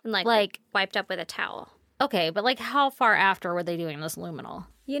and, wiped up with a towel. Okay, but how far after were they doing this luminol?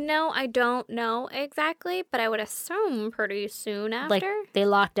 I don't know exactly, but I would assume pretty soon after. They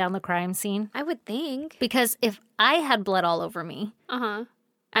locked down the crime scene? I would think. Because if I had blood all over me,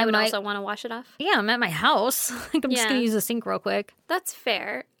 I would also want to wash it off. yeah, I'm at my house. I'm just Yeah. going to use the sink real quick. That's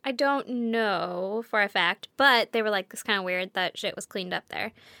fair. I don't know for a fact, but they were like, it's kind of weird that shit was cleaned up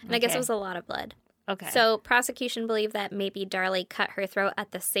there. And I guess Okay. it was a lot of blood. Okay. So prosecution believed that maybe Darlie cut her throat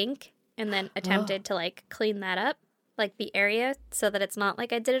at the sink and then attempted to clean that up, the area, so that it's not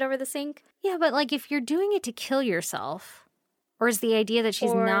like I did it over the sink. Yeah, but if you're doing it to kill yourself, or is the idea that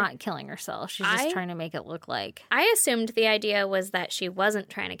she's Or- not killing herself? She's just I- trying to make it look like. I assumed the idea was that she wasn't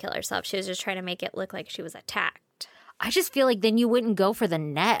trying to kill herself. She was just trying to make it look like she was attacked. I just feel like then you wouldn't go for the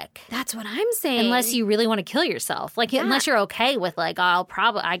neck. That's what I'm saying. Unless you really want to kill yourself. Unless you're okay with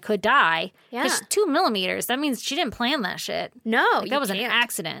I could die. Yeah. It's 2 millimeters. That means she didn't plan that shit. No, That was an can't.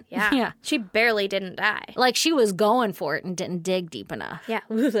 accident. Yeah. Yeah. She barely didn't die. She was going for it and didn't dig deep enough. Yeah.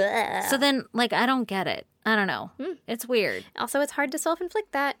 So then, I don't get it. I don't know. It's weird. Also, it's hard to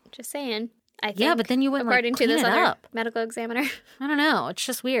self-inflict that. Just saying. I think, Yeah, but then you wouldn't, according to clean this it other up. medical examiner. I don't know. It's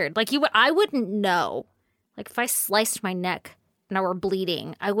just weird. I wouldn't know. If I sliced my neck and I were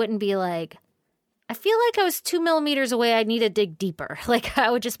bleeding, I wouldn't be like, I feel like I was 2 millimeters away. I need to dig deeper.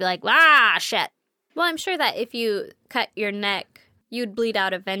 I would just be like, shit. Well, I'm sure that if you cut your neck, you'd bleed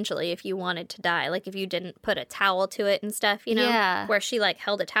out eventually if you wanted to die. If you didn't put a towel to it and stuff, Yeah. Where she,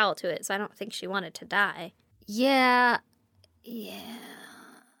 held a towel to it, so I don't think she wanted to die. Yeah. Yeah.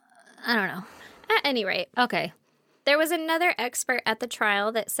 I don't know. At any rate, Okay. There was another expert at the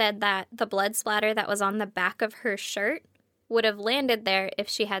trial that said that the blood splatter that was on the back of her shirt would have landed there if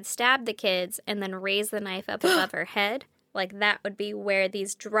she had stabbed the kids and then raised the knife up above her head. Like, that would be where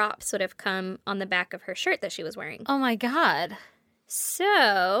these drops would have come on the back of her shirt that she was wearing. Oh, my God.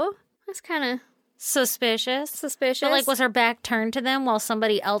 So, that's kind of Suspicious. But, was her back turned to them while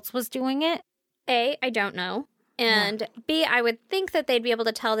somebody else was doing it? A, I don't know. And B, I would think that they'd be able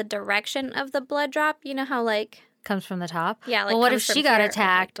to tell the direction of the blood drop. You know how, comes from the top? Yeah, well, what if she got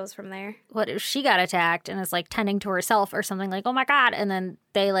attacked? Goes from there. What if she got attacked and is, tending to herself or something oh, my God, and then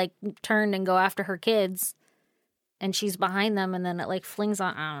they, turn and go after her kids, and she's behind them, and then it, flings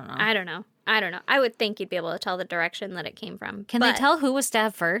on, I don't know. I don't know. I would think you'd be able to tell the direction that it came from. Can they tell who was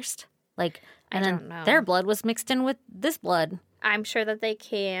stabbed first? And I then don't know. Their blood was mixed in with this blood. I'm sure that they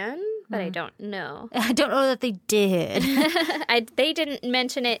can, but I don't know. I don't know that they did. They didn't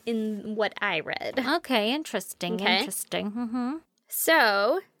mention it in what I read. Okay, interesting. Mm-hmm.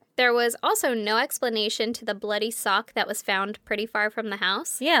 So, there was also no explanation to the bloody sock that was found pretty far from the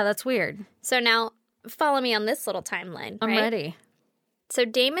house. Yeah, that's weird. So now, follow me on this little timeline. I'm ready. So,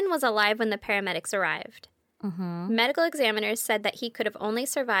 Damon was alive when the paramedics arrived. Mm-hmm. Medical examiners said that he could have only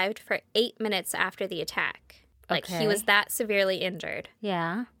survived for 8 minutes after the attack. He was that severely injured.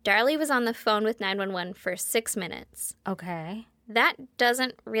 Yeah. Darlie was on the phone with 911 for 6 minutes. Okay. That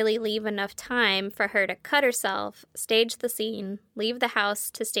doesn't really leave enough time for her to cut herself, stage the scene, leave the house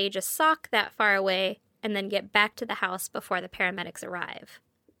to stage a sock that far away, and then get back to the house before the paramedics arrive.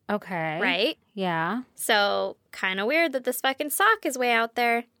 Okay. Right? Yeah. So, kind of weird that this fucking sock is way out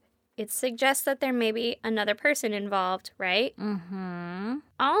there. It suggests that there may be another person involved, right? Mm-hmm.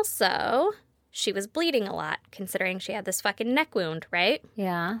 Also, she was bleeding a lot, considering she had this fucking neck wound, right?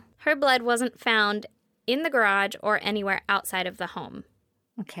 Yeah. Her blood wasn't found in the garage or anywhere outside of the home.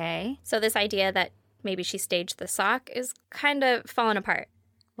 Okay. So this idea that maybe she staged the sock is kind of falling apart.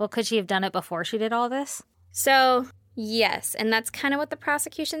 Well, could she have done it before she did all this? So, yes, and that's kind of what the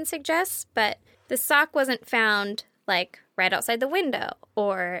prosecution suggests, but the sock wasn't found, right outside the window,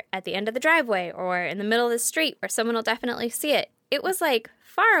 or at the end of the driveway, or in the middle of the street where someone will definitely see it. It was,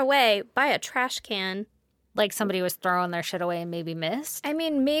 far away by a trash can. Somebody was throwing their shit away and maybe missed? I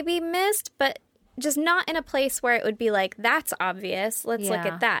mean, maybe missed, but just not in a place where it would be that's obvious. Let's look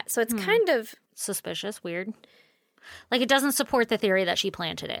at that. So it's kind of... suspicious, weird. It doesn't support the theory that she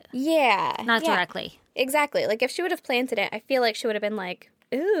planted it. Yeah. Not directly. Exactly. If she would have planted it, I feel like she would have been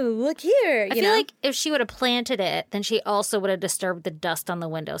ooh, look here. I feel like if she would have planted it, then she also would have disturbed the dust on the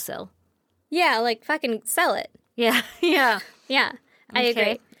windowsill. Yeah, fucking sell it. Yeah, yeah. Yeah, I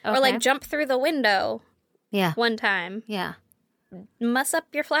agree. Okay. Or jump through the window one time. Yeah. Muss up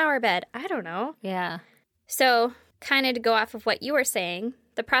your flower bed. I don't know. Yeah. So, kind of to go off of what you were saying,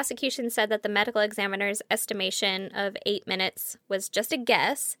 the prosecution said that the medical examiner's estimation of 8 minutes was just a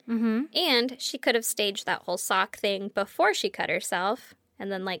guess, and she could have staged that whole sock thing before she cut herself,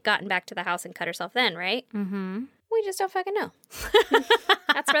 and then, gotten back to the house and cut herself then, right? Mm-hmm. We just don't fucking know.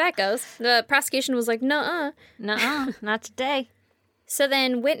 That's where that goes. The prosecution was nuh-uh. Nuh-uh, not today. So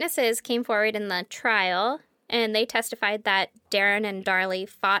then witnesses came forward in the trial, and they testified that Darren and Darlie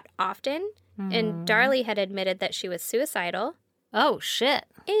fought often, and Darlie had admitted that she was suicidal. Oh, shit.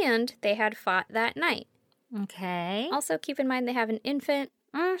 And they had fought that night. Okay. Also, keep in mind they have an infant.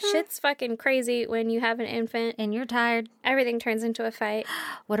 Mm-hmm. Shit's fucking crazy when you have an infant. And you're tired. Everything turns into a fight.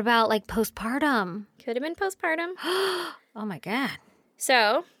 What about, postpartum? Could have been postpartum. Oh, my God.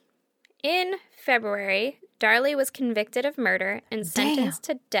 So, in February, Darlie was convicted of murder and sentenced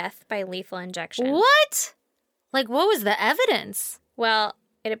to death by lethal injection. What? What was the evidence? Well,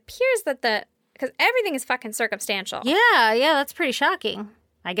 it appears that because everything is fucking circumstantial. Yeah, that's pretty shocking.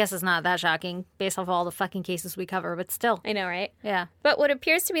 I guess it's not that shocking based off all the fucking cases we cover, but still. I know, right? Yeah. But what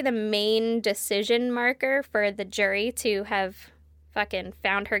appears to be the main decision marker for the jury to have fucking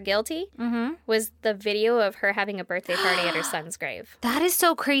found her guilty was the video of her having a birthday party at her son's grave. That is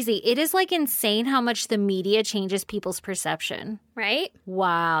so crazy. It is insane how much the media changes people's perception. Right?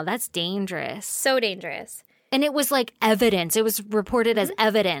 Wow, that's dangerous. So dangerous. And it was evidence. It was reported as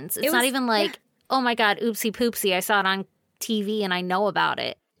evidence. It's not even oh my God, oopsie poopsie, I saw it on TV and I know about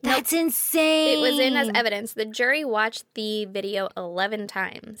it. That's insane. It was in as evidence. The jury watched the video 11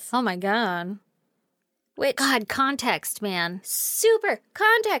 times. Oh my God. Which, God, context, man. Super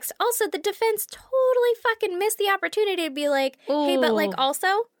context. Also, the defense totally fucking missed the opportunity to be hey, but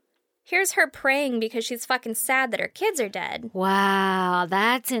also, here's her praying because she's fucking sad that her kids are dead. Wow,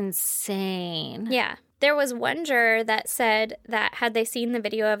 that's insane. Yeah. There was one juror that said that had they seen the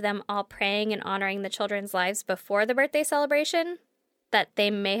video of them all praying and honoring the children's lives before the birthday celebration, that they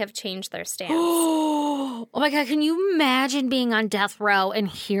may have changed their stance. Oh my God, can you imagine being on death row and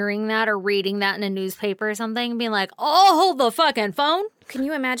hearing that or reading that in a newspaper or something and being like, oh, hold the fucking phone? Can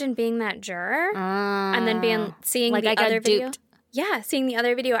you imagine being that juror and then seeing like the I got other video? duped. Yeah, seeing the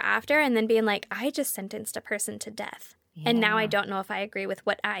other video after and then being like, I just sentenced a person to death. And now I don't know if I agree with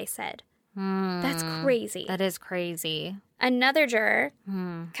what I said. That's crazy. That is crazy. Another juror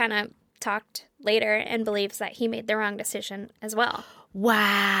kind of talked later and believes that he made the wrong decision as well.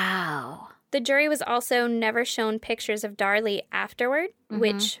 Wow. The jury was also never shown pictures of Darlie afterward,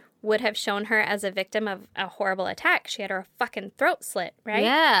 which would have shown her as a victim of a horrible attack. She had her fucking throat slit, right?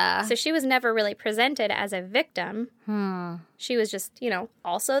 Yeah. So she was never really presented as a victim. She was just,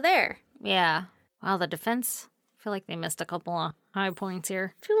 also there. Yeah. Wow, the defense, I feel like they missed a couple of high points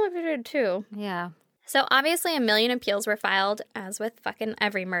here. I feel like they did too. Yeah. So obviously a million appeals were filed, as with fucking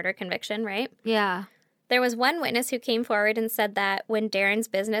every murder conviction, right? Yeah. There was one witness who came forward and said that when Darren's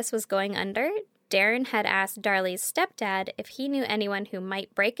business was going under, Darren had asked Darlie's stepdad if he knew anyone who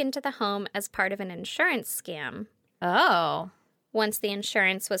might break into the home as part of an insurance scam. Oh. Once the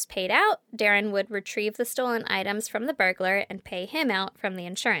insurance was paid out, Darren would retrieve the stolen items from the burglar and pay him out from the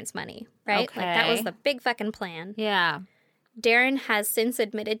insurance money, right? Okay. Like, that was the big fucking plan. Yeah. Darren has since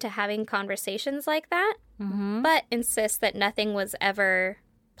admitted to having conversations like that, but insists that nothing was ever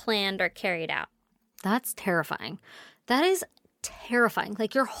planned or carried out. That's terrifying. That is terrifying.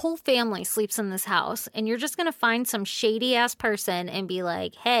 Like, your whole family sleeps in this house, and you're just going to find some shady-ass person and be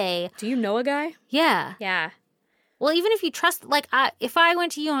like, hey. Do you know a guy? Yeah. Yeah. Well, even if you trust, like, if I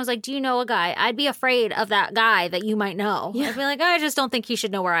went to you and was like, do you know a guy? I'd be afraid of that guy that you might know. Yeah. I'd be like, I just don't think he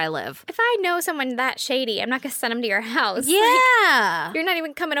should know where I live. If I know someone that shady, I'm not going to send him to your house. Yeah. Like, you're not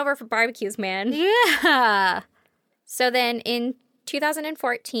even coming over for barbecues, man. Yeah. So then in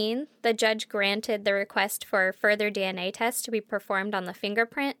 2014, the judge granted the request for further DNA tests to be performed on the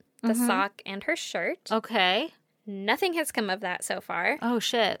fingerprint, the sock, and her shirt. Okay. Nothing has come of that so far. Oh,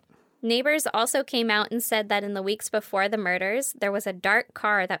 shit. Neighbors also came out and said that in the weeks before the murders, there was a dark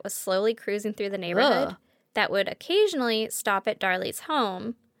car that was slowly cruising through the neighborhood that would occasionally stop at Darlie's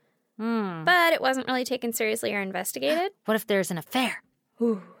home. But it wasn't really taken seriously or investigated. What if there's an affair?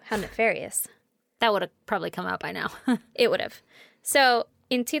 Ooh, how nefarious. That would have probably come out by now. It would have. So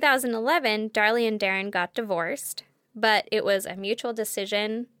in 2011, Darlie and Darren got divorced, but it was a mutual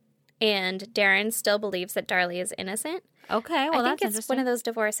decision, and Darren still believes that Darlie is innocent. Okay, well, I think that's it's one of those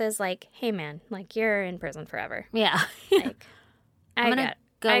divorces like, hey, man, like, you're in prison forever. Yeah. Like, I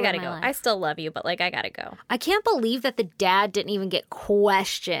gotta go. Life. I still love you, but, like, I gotta go. I can't believe that the dad didn't even get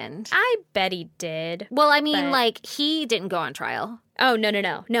questioned. I bet he did. Well, I mean, like, he didn't go on trial. Oh,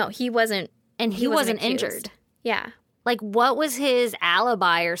 no. No, he wasn't. And he wasn't accused. injured. Yeah. Like, what was his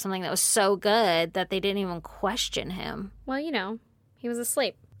alibi or something that was so good that they didn't even question him? Well, he was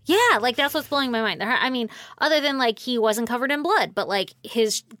asleep. Yeah, like, that's what's blowing my mind. I mean, other than, like, he wasn't covered in blood, but, like,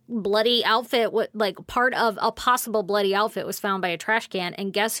 his bloody outfit, like, part of a possible bloody outfit was found by a trash can,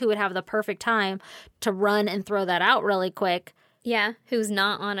 and guess who would have the perfect time to run and throw that out really quick? Yeah, who's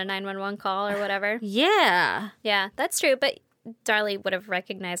not on a 911 call or whatever. Yeah. Yeah, that's true, but Darlie would have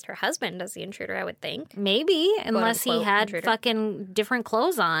recognized her husband as the intruder, I would think. Maybe, unless he had intruder. fucking different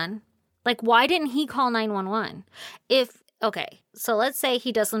clothes on. Like, why didn't he call 911? Okay, so let's say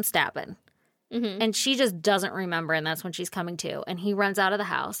he does some stabbing, and she just doesn't remember, and that's when she's coming to, and he runs out of the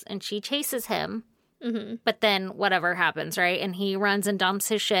house, and she chases him, but then whatever happens, right? And he runs and dumps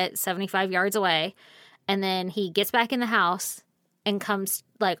his shit 75 yards away, and then he gets back in the house and comes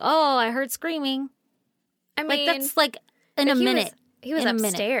like, oh, I heard screaming. I mean, Like, that's like in a minute. He was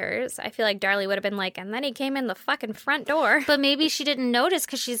upstairs. I feel like Darlie would have been like, and then he came in the fucking front door. But maybe she didn't notice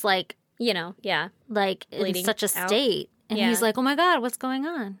because she's like, yeah. Like, in Bleeding such a out. state. And he's like, oh my God, what's going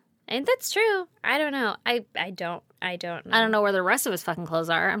on? And that's true. I don't know. I don't know. I don't know where the rest of his fucking clothes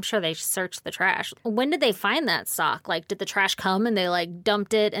are. I'm sure they searched the trash. When did they find that sock? Like, did the trash come and they, like,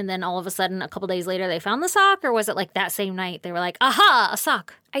 dumped it and then all of a sudden a couple days later they found the sock? Or was it, like, that same night they were like, aha, a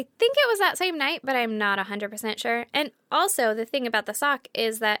sock? I think it was that same night, but I'm not 100% sure. And also, the thing about the sock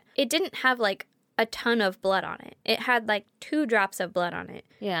is that it didn't have, like, a ton of blood on it. It had, like, 2 drops of blood on it.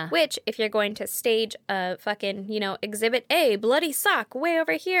 Yeah. Which, if you're going to stage a fucking, Exhibit A, bloody sock way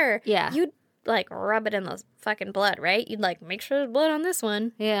over here. Yeah. You'd, like, rub it in the fucking blood, right? You'd, like, make sure there's blood on this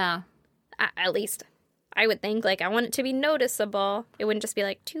one. Yeah. At least, I would think, like, I want it to be noticeable. It wouldn't just be,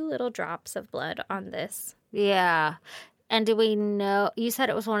 like, 2 little drops of blood on this. Yeah. And do we know, you said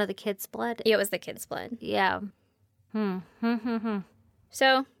it was one of the kids' blood? It was the kid's blood. Yeah.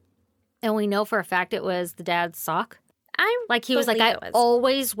 So, And we know for a fact it was the dad's sock? I Like, he was like, I believe it was.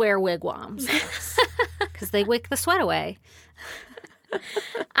 always wear wigwams. Because they wick the sweat away.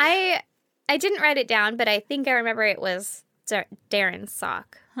 I didn't write it down, but I think I remember it was Darren's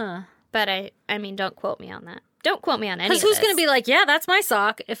sock. Huh. But I mean, don't quote me on that. Don't quote me on any of Because this. who's going to be like, yeah, that's my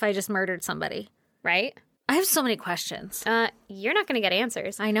sock if I just murdered somebody? right? I have so many questions. You're not going to get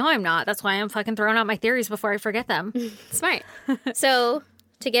answers. I know I'm not. That's why I'm fucking throwing out my theories before I forget them. Smart. So,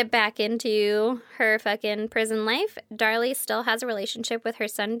 to get back into her fucking prison life, Darlie still has a relationship with her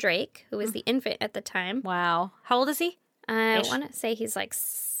son Drake, who was the infant at the time. Wow. How old is he? I want to say he's like,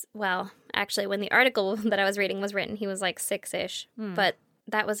 well, actually, when the article that I was reading was written, he was like 6-ish. But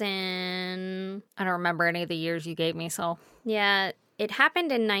that was in, I don't remember any of the years you gave me, so. yeah, it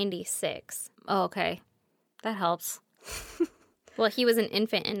happened in 96. Oh, okay. That helps. Well, he was an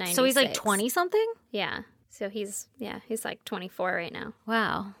infant in 96. So he's like 20-something? Yeah. So he's like 24 right now.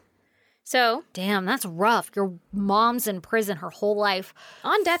 Wow. So, Damn, that's rough. Your mom's in prison her whole life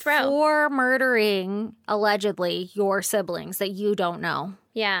on death row. for murdering, allegedly, your siblings that you don't know.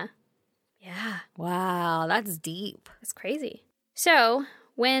 Yeah. Yeah. Wow, that's deep. It's crazy. So,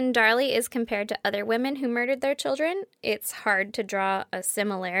 when Darlie is compared to other women who murdered their children, it's hard to draw a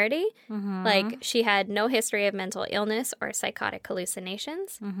similarity. Like, she had no history of mental illness or psychotic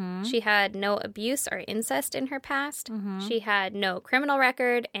hallucinations. She had no abuse or incest in her past. She had no criminal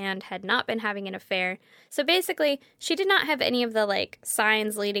record and had not been having an affair. So basically, she did not have any of the, like,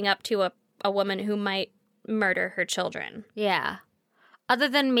 signs leading up to a woman who might murder her children. Yeah. Other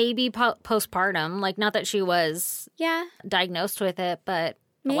than maybe postpartum, like not that she was Yeah, diagnosed with it, but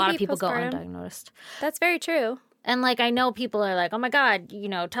a lot of Maybe people go postpartum. undiagnosed. that's very true. And like I know people are like, oh my God, you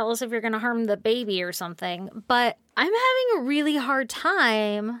know, tell us if you're going to harm the baby or something. But I'm having a really hard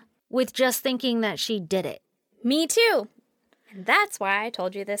time with just thinking that she did it. Me too. And that's why I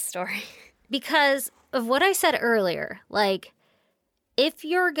told you this story. Because of what I said earlier, like if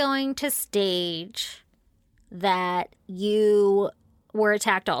you're going to stage that you were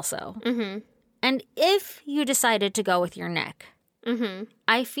attacked also, and if you decided to go with your neck,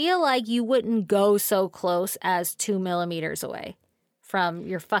 I feel like you wouldn't go so close as 2 millimeters away from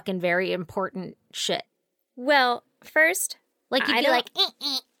your fucking very important shit. Well, first, Like you'd I be don't-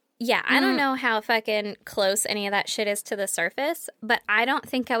 like, yeah, I don't know how fucking close any of that shit is to the surface, but I don't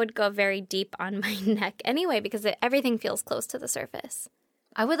think I would go very deep on my neck anyway because everything feels close to the surface.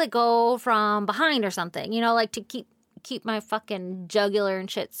 I would like go from behind or something, you know, like to keep my fucking jugular and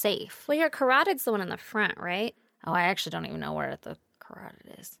shit safe. Well, your carotid's the one in the front, right? Oh, I actually don't even know where the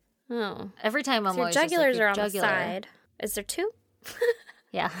carotid is. Oh. Every time I'm So your always just like, jugulars your are on jugular. the side. Is there two?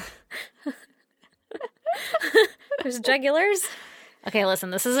 Yeah. There's jugulars, Okay, listen,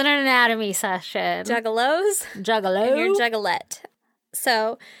 this isn't an anatomy session. juggalos, Juggalo. and your juggalette.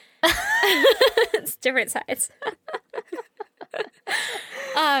 So it's different sides.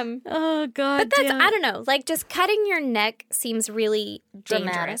 Oh God, But that's, damn it. I don't know, like just cutting your neck seems really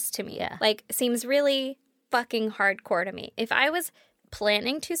Dramatic. dangerous to me. Yeah. Like seems really fucking hardcore to me. If I was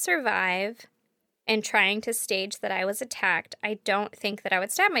planning to survive and trying to stage that I was attacked, I don't think that I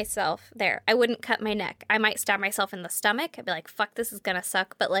would stab myself there. I wouldn't cut my neck. I might stab myself in the stomach. I'd be like, fuck, this is gonna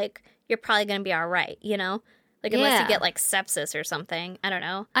suck, but like you're probably gonna be all right, you know? Like unless Yeah. you get like sepsis or something. I don't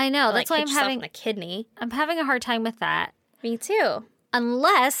know. I know. Or, That's like, why hit I'm yourself having in the kidney. a hard time with that. Me too.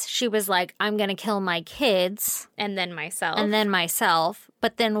 Unless she was like, I'm gonna kill my kids And then myself. and then myself.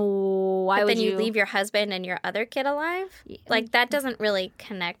 But then why But would then you leave your husband and your other kid alive? Like, that doesn't really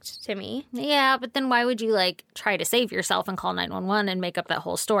connect to me. Yeah, but then why would you like try to save yourself and call 911 and make up that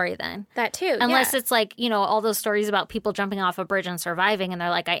whole story then? That too. Unless yeah. it's like, you know, all those stories about people jumping off a bridge and surviving and they're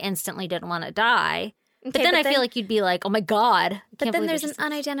like, I instantly didn't want to die. But Okay, then I feel like you'd be like, oh my God. I But can't then believe there's I an just-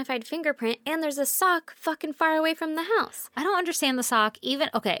 unidentified fingerprint and there's a sock fucking far away from the house. I don't understand the sock. Even,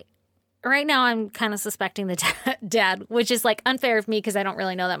 okay, right now I'm kind of suspecting the dad, which is like unfair of me because I don't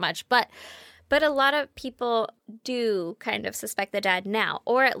really know that much. But But a lot of people do kind of suspect the dad now,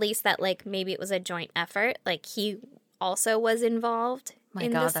 or at least that, like, maybe it was a joint effort. Like, he also was involved my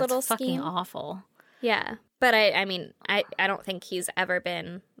in God, this that's little fucking scheme. awful. Yeah. But I mean, I don't think he's ever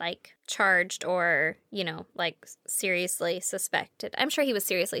been, like, charged or, you know, like, seriously suspected. I'm sure he was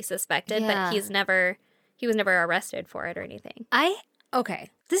seriously suspected, Yeah. but he was never arrested for it or anything. Okay,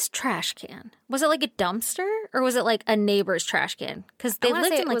 this trash can, was it like a dumpster or was it like a neighbor's trash can? Because I they want to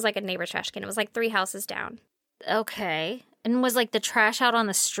lived say in it like, was like a neighbor's trash can. It was like 3 houses down. okay. And was like the trash out on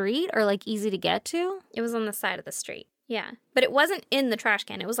the street or like easy to get to? It was on the side of the street. Yeah. But it wasn't in the trash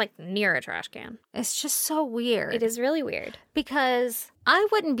can. It was like near a trash can. It's just so weird. It is really weird. Because I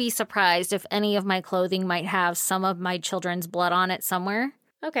wouldn't be surprised if any of my clothing might have some of my children's blood on it somewhere.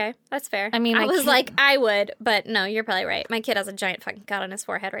 Okay, that's fair. I mean, I my was kid- like, I would, but no, you're probably right. My kid has a giant fucking cut on his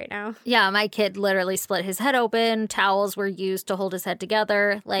forehead right now. Yeah, my kid literally split his head open. Towels were used to hold his head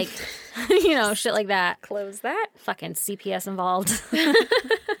together. Like, shit like that. Close that. Fucking CPS involved.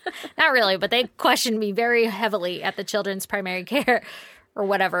 Not really, but they questioned me very heavily at the children's primary care or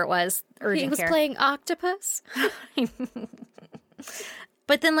whatever it was. Urgent He was care. playing octopus.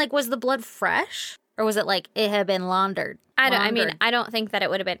 But then, like, was the blood fresh? Or was it like it had been laundered? I Laundered. don't think that it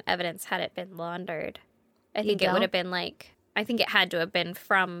would have been evidence had it been laundered. I think it don't? would have been I think it had to have been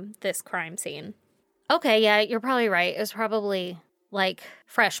from this crime scene. Okay, yeah, you're probably right. It was probably like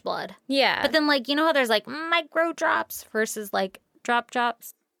fresh blood. Yeah. But then, like, you know how there's like micro drops versus like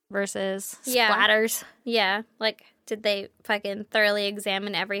drops versus Yeah. splatters? yeah, did they fucking thoroughly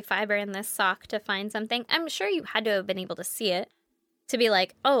examine every fiber in this sock to find something? I'm sure you had to have been able to see it to be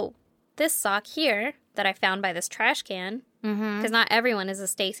like, oh, this sock here that I found by this trash can, because not everyone is a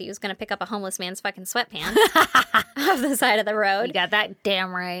Stacy who's going to pick up a homeless man's fucking sweatpants off the side of the You road. got that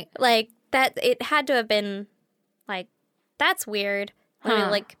damn right. Like, that, it had to have been, like, that's weird. Let me, Huh.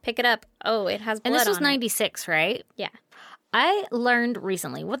 like, pick it up. Oh, it has blood And this was on it. 96, right? Yeah. I learned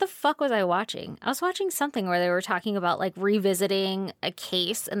recently, what the fuck was I watching? I was watching something where they were talking about like revisiting a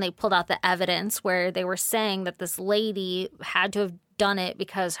case and they pulled out the evidence where they were saying that this lady had to have done it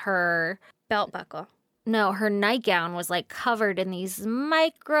because her Belt buckle. nightgown was like covered in these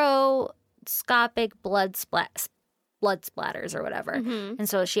microscopic blood splatters or whatever. And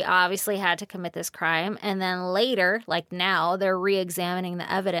so she obviously had to commit this crime. And then later, like now, they're re-examining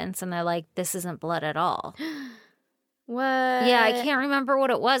the evidence and they're like, this isn't blood at all. What? Yeah, I can't remember what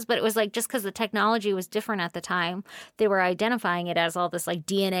it was, but it was like just because the technology was different at the time, they were identifying it as all this like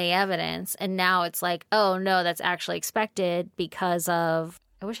DNA evidence. And now it's like, oh no, that's actually expected because of.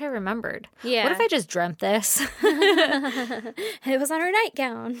 I wish I remembered. Yeah. What if I just dreamt this? It was on her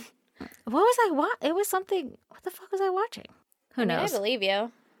nightgown. What was I It was something. What the fuck was I watching? Who I mean, I knows? believe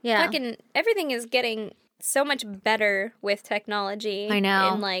you. Yeah. Fucking everything is getting so much better with technology. I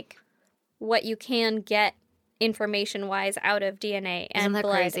know. And like what you can get information wise out of DNA and Isn't that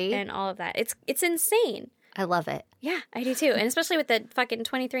blood crazy? and all of that. It's insane. I love it. Yeah, I do too. And especially with the fucking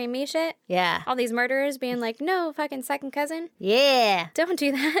 23andMe shit. Yeah. All these murderers being like, no, fucking second cousin. Yeah. Don't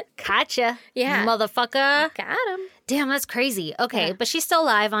do that. Gotcha. Yeah. Motherfucker. Got him. Damn, that's crazy. Okay, Yeah. but she's still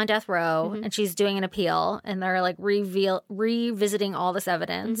alive on death row and she's doing an appeal and they're like revisiting all this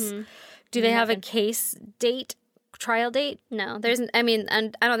evidence. Do they have a trial date? No,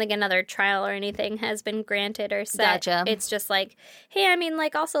 and I don't think another trial or anything has been granted or set. Gotcha. It's just like, hey,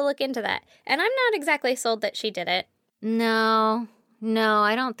 also look into that. And I'm not exactly sold that she did it. No,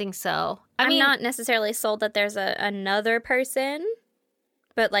 I don't think so. I'm not necessarily sold that there's another person,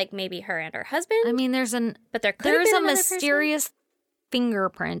 but like maybe her and her husband. I mean, but there could have there's been a another person. mysterious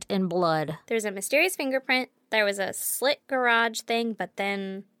fingerprint in blood. There's a mysterious fingerprint. There was a slit garage thing,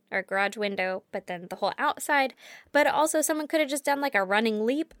 or garage window, but then the whole outside. But also, someone could have just done like a running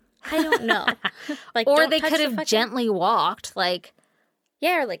leap. I don't know. Like, Or don't they touch could the have fucking- gently walked. Like,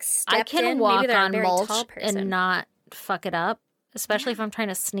 or like stepped I can in. walk Maybe they're a on very mulch tall person. and not fuck it up, especially if I'm trying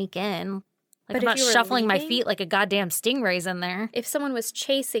to sneak in. Like, But I'm if not you were shuffling my leaving- feet like a goddamn stingray's in there. If someone was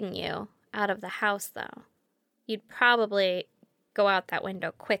chasing you out of the house, though, you'd probably go out that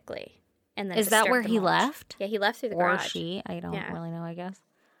window quickly. And then Is that disturb where the he mulch. left? Yeah, he left through the Or garage. she? I don't Yeah. really know, I guess.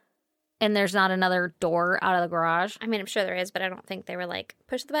 And there's not another door out of the garage? I mean, I'm sure there is, but I don't think they were like,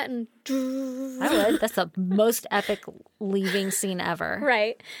 push the button. I would. That's the most epic leaving scene ever.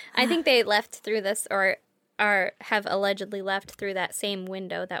 Right. I think they left through this or have allegedly left through that same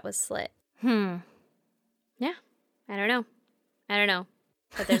window that was slit. Yeah. I don't know.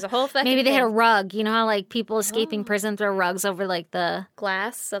 But there's a whole fucking Maybe they had a thing. rug. You know how like people escaping Oh. prison throw rugs over like the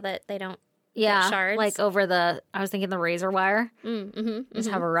glass so that they don't like shards. over the I was thinking the razor wire. Just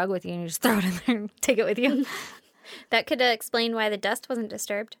have a rug with you and you just throw it in there and take it with you. That could explain why the dust wasn't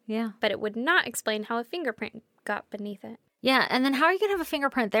disturbed, Yeah. but it would not explain how a fingerprint got beneath it. Yeah, and then how are you gonna have a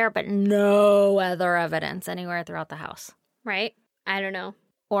fingerprint there but no other evidence anywhere throughout the house? Right? I don't know.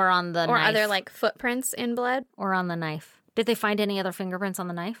 Or on the Or knife. other like footprints in blood? Or on the knife. Did they find any other fingerprints on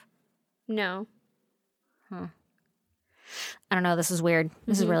the knife? No. I don't know. This is weird.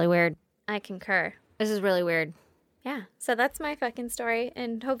 This is really weird. I concur. This is really weird. Yeah. So that's my fucking story,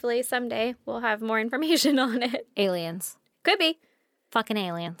 and hopefully someday we'll have more information on it. Aliens. Could be. Fucking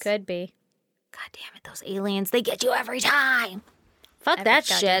aliens. Could be. God damn it, those aliens. They get you every time. Fuck Every that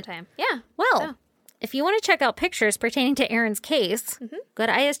goddamn shit. time. Yeah. Well, So. if you want to check out pictures pertaining to Erin's case, go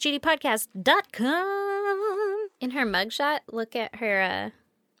to isgdpodcast.com. In her mugshot, look at her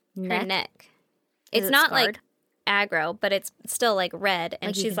Neck? neck. Is It's it not scarred? like aggro, but it's still like red. And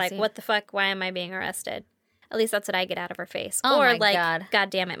Like you she's can like, see. what the fuck? Why am I being arrested? At least that's what I get out of her face. Oh or my like, God.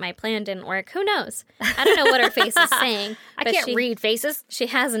 damn it, my plan didn't work. Who knows? I don't know what her face is saying. I but can't read faces. She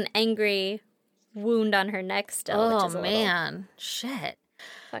has an angry wound on her neck still, which Oh, is a man. Shit. little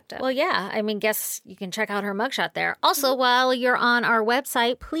fucked up. Well, yeah. I mean, guess you can check out her mugshot there. Also, while you're on our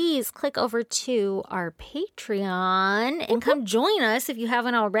website, please click over to our Patreon and come join us if you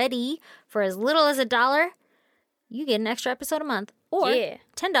haven't already. For as little as $1, you get an extra episode a month. Or Yeah.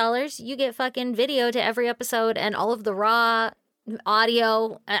 $10, you get fucking video to every episode and all of the raw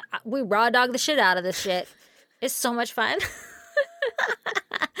audio. We raw dog the shit out of this shit. It's so much fun.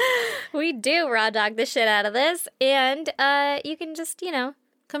 We do raw dog the shit out of this. And you can just,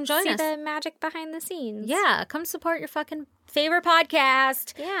 Come join see us. the magic behind the scenes. Yeah, come support your fucking favorite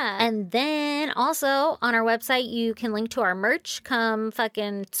podcast. Yeah. And then also on our website, you can link to our merch. Come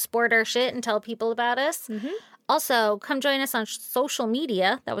fucking sport our shit and tell people about us. Mm-hmm. Also, come join us on social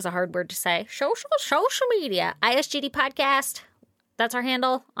media. That was a hard word to say. Social media. ISGD Podcast. That's our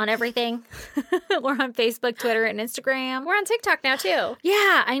handle on everything. We're on Facebook, Twitter, and Instagram. We're on TikTok now, too.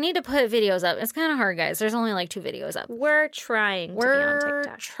 Yeah, I need to put videos up. It's kind of hard, guys. There's only like 2 videos up. We're trying to be on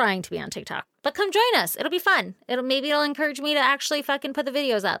TikTok. Trying to be on TikTok. But come join us. It'll be fun. It'll encourage me to actually fucking put the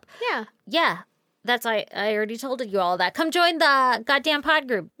videos up. Yeah. Yeah. I already told you all that. Come join the goddamn pod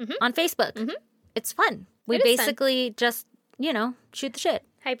group on Facebook. Mm-hmm. It's fun. We It is fun. basically just, shoot the shit.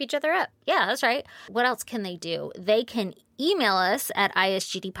 Hype each other up. Yeah, that's right. What else can they do? They can email us at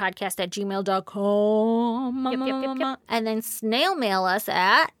isgdpodcast@gmail.com. Yep. And then snail mail us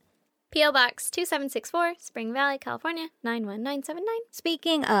at, P.O. Box 2764, Spring Valley, California, 91979.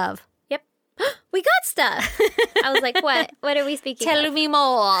 speaking of, Yep. We got stuff. I was like, what? What are we speaking tell of? me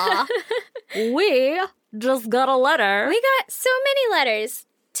more. We just got a letter. We got so many letters.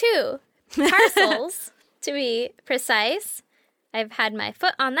 2 parcels, to be precise. I've had my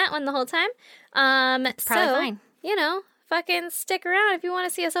foot on that one the whole time. Probably fine. Fucking stick around if you want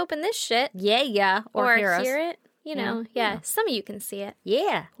to see us open this shit. Yeah. Or hear us. it. Yeah. Some of you can see it.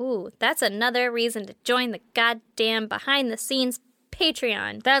 Yeah. Ooh, that's another reason to join the goddamn behind the scenes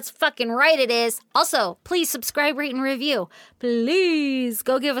Patreon. That's fucking right it is. Also, please subscribe, rate, and review. Please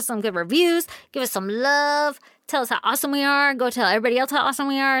go give us some good reviews. Give us some love. Tell us how awesome we are. Go tell everybody else how awesome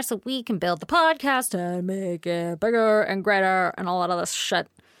we are so we can build the podcast and make it bigger and greater and all that other shit.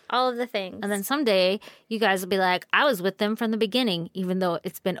 All of the things. And then someday you guys will be like, I was with them from the beginning, even though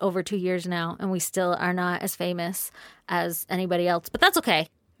it's been over 2 years now and we still are not as famous as anybody else. But that's okay.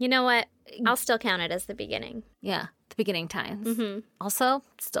 You know what? I'll still count it as the beginning. Yeah, the beginning times. Mm-hmm. Also,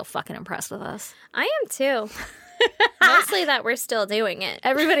 still fucking impressed with us. I am too. Mostly that we're still doing it.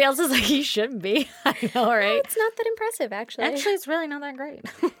 Everybody else is like, you shouldn't be. I know, right? It's not that impressive, actually. Actually, it's really not that great.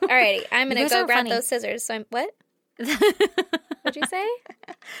 Alrighty, I'm going to guys go aren't grab funny. those scissors. So what? What'd you say?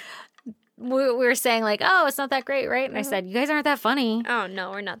 we were saying like, oh, it's not that great, right? And I said, you guys aren't that funny. Oh,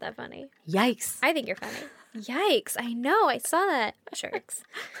 no, we're not that funny. Yikes. I think you're funny. Yikes. I know. I saw that. Sharks.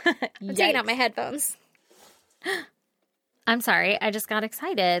 I'm taking out my headphones. I'm sorry. I just got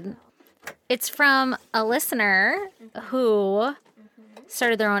excited. It's from a listener who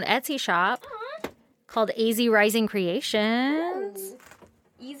started their own Etsy shop called AZ Rising Creations.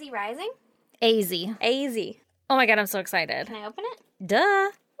 Easy Rising? AZ. AZ. Oh my God, I'm so excited. Can I open it? Duh.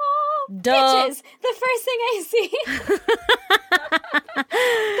 Oh, Duh. bitches. The first thing I see.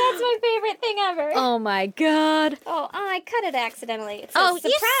 That's my favorite thing ever. Oh my God. Oh, I cut it accidentally. It says, Oh,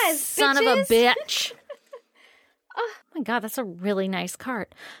 surprise, you son of a bitches." bitch. Oh my God, that's a really nice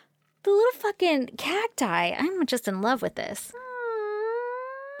cart. The little fucking cacti. I'm just in love with this.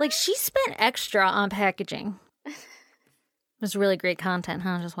 Like, she spent extra on packaging. It was really great content,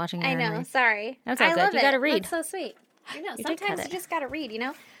 huh? Just watching her. I know. Sorry. That's all I good. love You it. gotta read. That's so sweet. I know. did Sometimes cut you it. just gotta read, you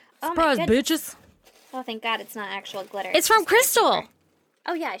know? Oh, Surprise, my goodness. bitches. Oh, thank God it's not actual glitter. It's from just Crystal. paper.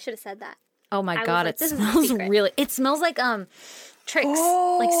 Oh, yeah. I should have said that. Oh my was God, like, it this is a smells secret. really. It smells like tricks,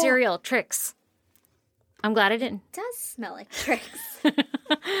 like cereal tricks. I'm glad I didn't. It does smell like tricks.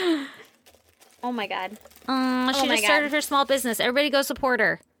 Oh, my God. She my just God. started her small business. Everybody go support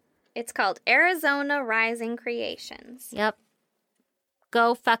her. It's called Arizona Rising Creations. Yep.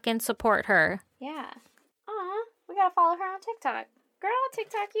 Go fucking support her. Yeah. Aw, we gotta follow her on TikTok. Girl, I'll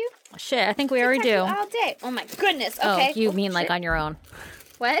TikTok you. Shit, I think we already do. TikTok you all day. Oh my goodness. Okay. Oh, you mean shit. like on your own.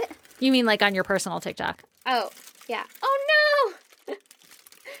 What? You mean like on your personal TikTok. Oh, yeah. Oh no!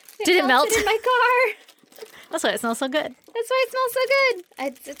 Did it melt? melted in my car. That's why it smells so good. That's why it smells so good.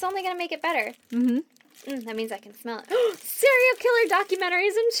 It's only gonna make it better. Mm-hmm. That means I can smell it. Serial killer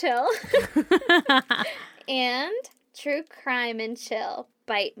documentaries and chill. And true crime and chill.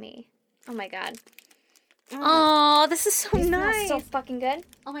 Bite me. Oh my God. Oh, this is so Smells nice. so fucking good.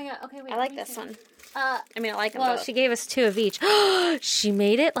 Oh my god. Okay, wait. I like this one. I like them Well, both. she gave us 2 of each. She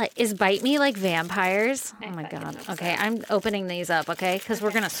made it like, is Bite Me like vampires? Oh my god. Okay, I'm opening these up, okay? Because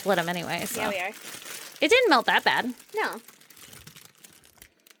we're going to split them anyway. So. Yeah, we are. It didn't melt that bad. No.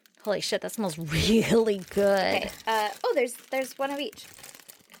 Holy shit, that smells really good. Okay. There's one of each.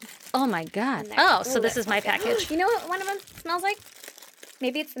 Oh my god. there. Oh, so Ooh, this that is my smells good. package. You know what one of them smells like?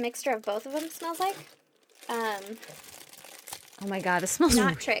 Maybe it's the mixture of both of them smells like? Oh my god, this smells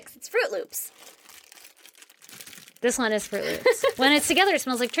Not Tricks. It's Fruit Loops. This one is Fruit Loops. When it's together, it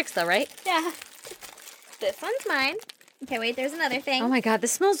smells like Tricks though, right? Yeah. This one's mine. Okay, wait, there's another thing. Oh my god,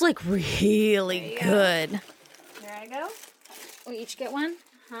 this smells like really good. Here I go. We each get one?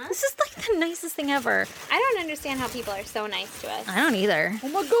 Huh? This is like the nicest thing ever. I don't understand how people are so nice to us. I don't either. Oh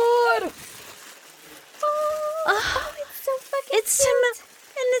my god! Oh, it's so fucking It's cute.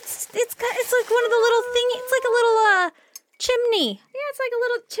 and it's like one of the little thingy. It's like a little chimney Yeah, it's like a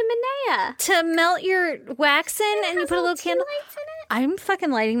little chimenea. to melt your wax in, and you put a little tea candle. lights in it. I'm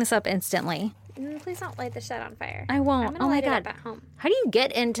fucking lighting this up instantly. Please don't light the shit on fire. I won't. I'm gonna Oh my light god. it up at home. How do you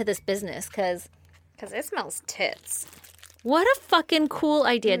get into this business? Because It smells tits. what a fucking cool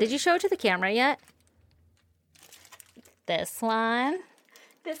idea. Did you show it to the camera yet? This one.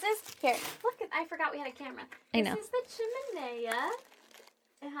 This is here. Look, I forgot we had a camera. I know. This is the chimenea.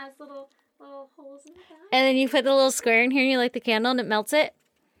 It has little holes in the back. And then you put the little square in here and you light the candle and it melts it.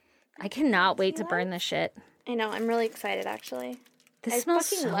 I cannot wait to burn this shit. I know. I'm really excited, actually. This I smells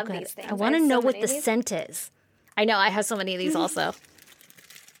fucking so love good. these things. I I want to have know so what many the of these. scent is. I know I have so many of these also.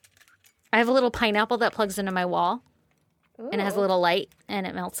 I have a little pineapple that plugs into my wall and it has a little light and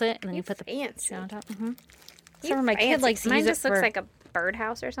it melts it and then you put the fancy. shit on top. So my kid Fancy. likes to Mine use it just looks for- like a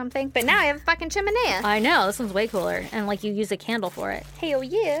birdhouse or something. But now I have a fucking chimenea. I know, this one's way cooler. And like you use a candle for it. Hell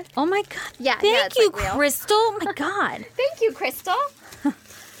yeah. Oh my god. Yeah, Thank it's, you, like, real. Crystal. Oh my god. Thank you, Crystal.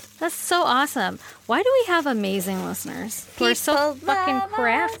 That's so awesome. Why do we have amazing listeners who are so People fucking love us.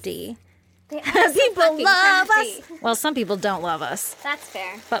 crafty? They are so People fucking love crafty. Well, some people don't love us, That's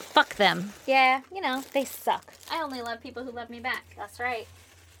fair. but fuck them. Yeah, they suck. I only love people who love me back. That's right.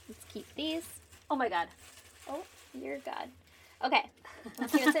 Let's keep these. Oh my god. Oh, dear God. Okay.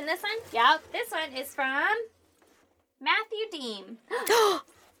 Let's see what's in this one. Yep. This one is from Matthew Deem.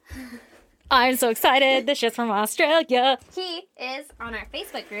 I'm so excited. This shit's from Australia. He is on our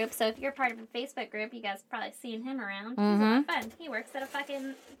Facebook group, so if you're part of a Facebook group, you guys have probably seen him around. He's a lot of fun. He works at a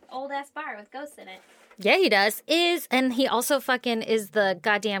fucking old-ass bar with ghosts in it. Yeah, he does. And he also fucking is the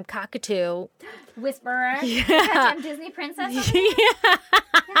goddamn cockatoo. Whisperer. Yeah. Goddamn Disney princess. Yeah.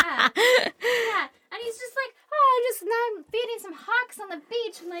 Yeah. Yeah. And he's just like, I'm feeding some hawks on the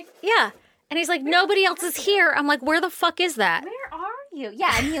beach. I'm like, Yeah. And he's like, nobody else is here. I'm like, where the fuck is that? where are you?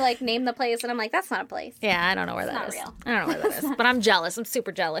 Yeah, and he like named the place, and I'm like, that's not a place. Yeah, I don't know where that not is. real. I don't know where that is. But I'm jealous. I'm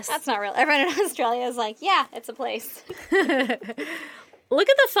super jealous. That's not real. Everyone in Australia is like, yeah, it's a place. Look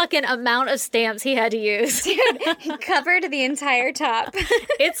at the fucking amount of stamps he had to use. Dude, he covered the entire top.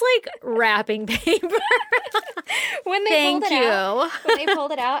 It's like wrapping paper. When they Thank pulled it out, you. when they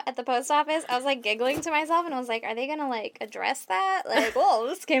pulled it out at the post office, I was like giggling to myself, and I was like, are they gonna like address that? Like, oh,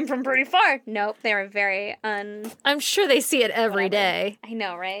 this came from pretty far. Nope, they were very I'm sure they see it every day. I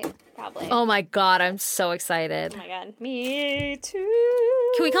know, right? Probably. Oh my god, I'm so excited. Oh my god, me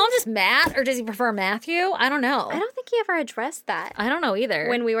too. Can we call him just Matt, or does he prefer Matthew? I don't know. I don't think he ever addressed that. I don't know either.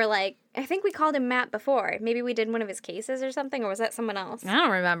 When we were like, I think we called him Matt before. Maybe we did one of his cases or something, or was that someone else? I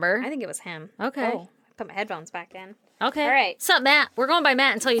don't remember. I think it was him. Okay. Oh, I put my headphones back in. Okay. All right. Sup, Matt? We're going by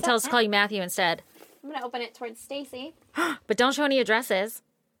Matt until you tell us to call you Matthew instead. I'm gonna open it towards Stacy. But don't show any addresses.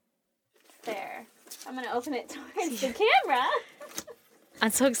 There. I'm gonna open it towards the camera. I'm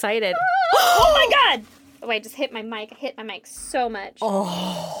so excited. Oh my god! Oh, I just hit my mic. I hit my mic so much.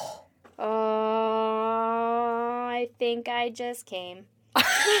 Oh, I think I just came.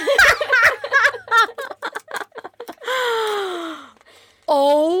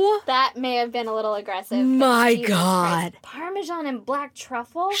 Oh That may have been a little aggressive. but my Jesus god. Christ. Parmesan and black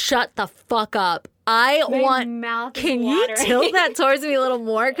truffle? Shut the fuck up. I My want... mouth is Can you watering. tilt that towards me a little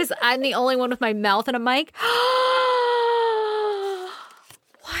more? Because I'm the only one with my mouth and a mic.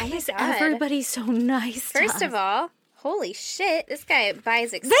 Why my is God. everybody so nice to First us? of all, holy shit, this guy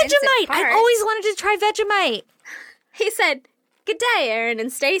buys expensive Vegemite! parts. I've always wanted to try Vegemite. He said, "Good day, Aaron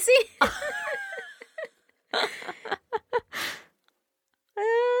and Stacy."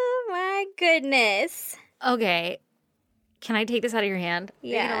 Oh my goodness. Okay. Can I take this out of your hand? Are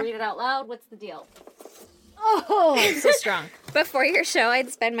you Yeah. going to read it out loud? What's the deal? Oh, it's so strong. Before your show, I'd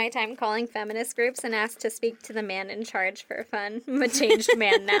spend my time calling feminist groups and ask to speak to the man in charge for fun. I'm a changed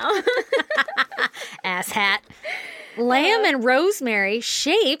man now. Ass hat. Lamb and rosemary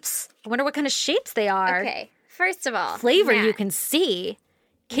shapes. I wonder what kind of shapes they are. Okay, first of all, Flavor Matt, you can see.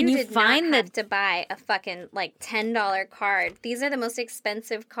 Can you did find not the have to buy a fucking like $10 card? These are the most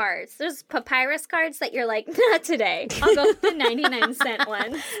expensive cards. There's papyrus cards that you're like, not today. I'll go with the 99-cent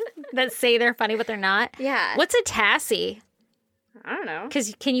one. that say they're funny but they're not? Yeah. What's a tassie? I don't know.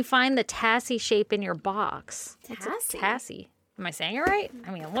 Because can you find the tassie shape in your box? What's a Tassie? tassie? Am I saying it right?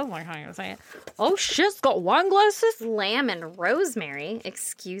 I mean, I love like how you're saying it. Oh shit, it's got wine glasses? Lamb and rosemary.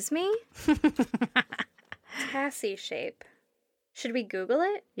 Excuse me? Tassie shape. Should we Google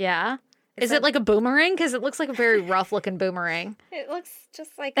it? Yeah. Is it like a boomerang? Because it looks like a very rough looking boomerang. It looks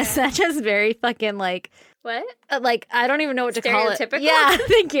just like Is that just very fucking like I don't even know what to call it. Stereotypical? Yeah,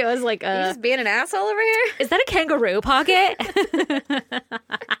 thank you. I was like, You just being an asshole over here? is that a kangaroo pocket?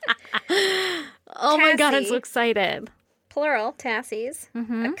 Oh my god, I'm so Tassie. excited. Plural, tassies.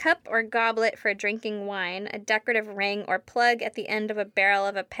 A cup or goblet for drinking wine, a decorative ring or plug at the end of a barrel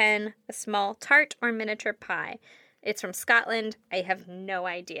of a pen, a small tart or miniature pie. It's from Scotland. I have no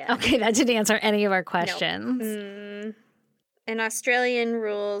idea. Okay, that didn't answer any of our questions. An Australian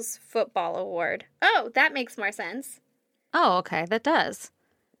Rules Football Award. Oh, that makes more sense. Oh, okay, that does.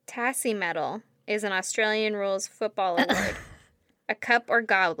 Tassie Medal is an Australian Rules Football Award. A cup or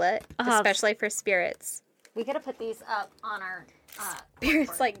goblet, especially for spirits. We gotta put these up on our.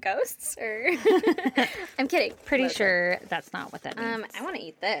 Spirits like ghosts? Or I'm kidding. Pretty Listen. sure that's not what that means. I want to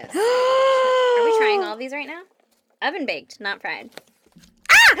eat this. Are we trying all these right now? Oven baked, not fried.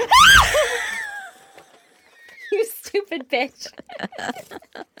 Ah! You stupid bitch.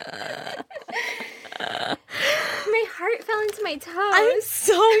 My heart fell into my toes. I'm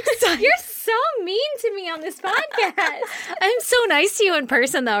so excited. You're so mean to me on this podcast. I'm so nice to you in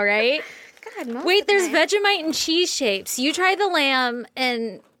person, though, right? God, most Wait, of the there's time. Vegemite and cheese shapes. You try the lamb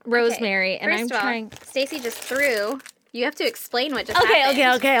and rosemary, and First I'm of all, trying. Stacey just threw. You have to explain what just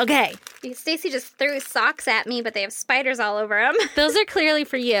happened. Okay. Stacey just threw socks at me, but they have spiders all over them. Those are clearly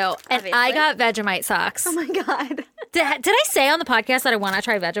for you. And I Obviously. got Vegemite socks. Oh my god. Did I say on the podcast that I want to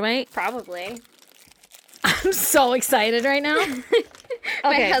try Vegemite? Probably. I'm so excited right now.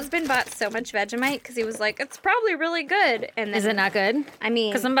 My Okay. husband bought so much Vegemite because he was like, it's probably really good. And then, Is it not good? I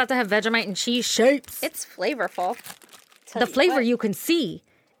mean, Because I'm about to have Vegemite and cheese shapes. it's flavorful. The flavor you can see.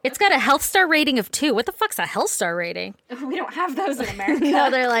 It's got a health star rating of 2. What the fuck's a health star rating? We don't have those in America. No,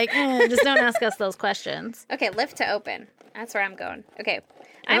 they're like, just don't ask us those questions. Okay, lift to open. That's where I'm going. Okay,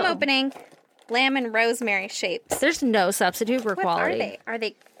 I'm Uh-oh. opening lamb and rosemary shapes. There's no substitute for What quality. are they? Are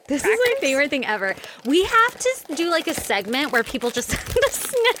they This is my crackers? favorite thing ever. We have to do like a segment where people just send us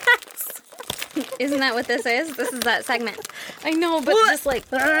snacks. Isn't that what this is? This is that segment. I know, but just like,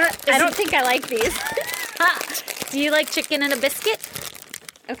 I don't think I like these. do you like chicken and a biscuit?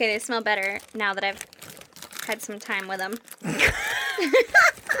 Okay, they smell better now that I've had some time with them.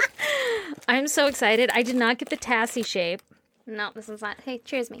 I'm so excited. I did not get the tassie shape. No, this one's not. Hey,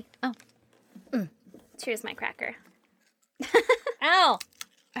 cheers me. Oh. Cheers, my cracker. Ow.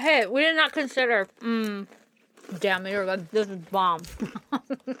 Hey, we did not consider. Damn, you're good. This is bomb.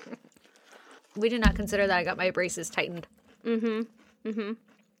 We did not consider that I got my braces tightened. These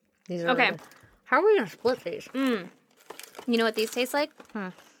are Okay. really good. How are we going to split these? You know what these taste like?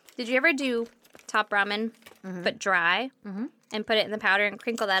 Did you ever do top ramen, but dry, and put it in the powder and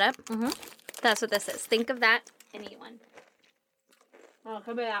crinkle that up? That's what this is. Think of that and eat one. Oh, it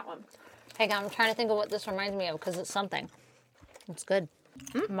could be that one. Hang on, I'm trying to think of what this reminds me of because it's something. It's good.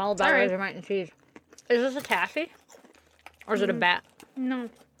 I'm all about Alright. Vegemite and cheese. Is this a tassie? Or is it a bat? No.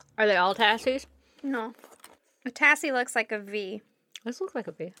 Are they all tassies? No. A tassie looks like a V. This looks like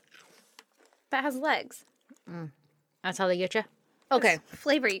a bee. That has legs. That's how they get you? Okay.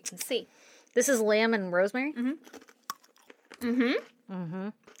 Flavor you can see. This is lamb and rosemary? This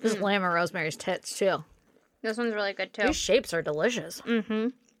is lamb and rosemary's tits, too. This one's really good too. These shapes are delicious.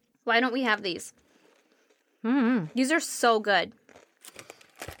 Why don't we have these? These are so good.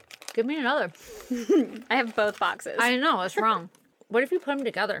 Give me another. I have both boxes. I know, it's wrong. What if you put them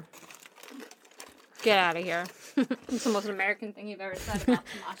together? Get out of here. It's the most American thing you've ever said about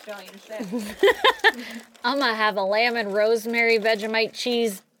some Australian shit. I'm going to have a lamb and rosemary Vegemite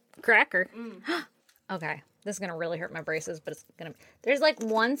cheese cracker. Okay. This is going to really hurt my braces, but it's going to... There's like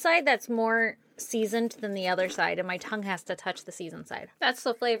one side that's more seasoned than the other side, and my tongue has to touch the seasoned side. That's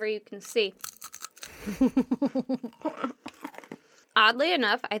the flavor you can see. Oddly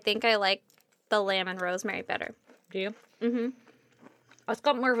enough, I think I like the lamb and rosemary better. Do you? Mm-hmm. It's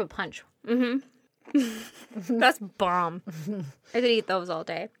got more of a punch. Mm-hmm. That's bomb. I could eat those all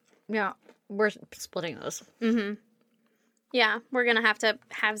day. Yeah, we're splitting those. Yeah, we're going to have to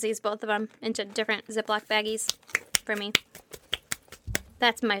halvesies both of them into different Ziploc baggies for me.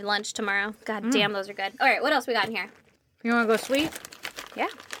 That's my lunch tomorrow. God damn, those are good. All right, what else we got in here? You want to go sweet? Yeah.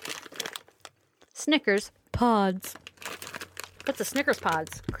 Snickers pods. What's a Snickers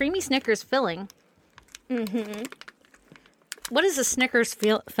pods? Creamy Snickers filling. What is a Snickers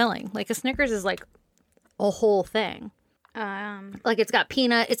filling? Like a Snickers is like a whole thing. Like it's got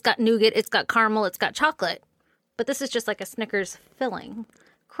peanut, it's got nougat, it's got caramel, it's got chocolate. But this is just like a Snickers filling.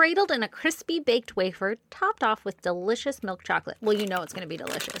 Cradled in a crispy baked wafer, topped off with delicious milk chocolate. Well, you know it's going to be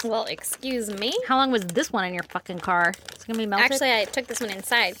delicious. Well, excuse me. How long was this one in your fucking car? It's going to be melted? Actually, I took this one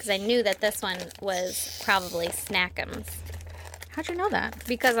inside because I knew that this one was probably Snackums. How'd you know that?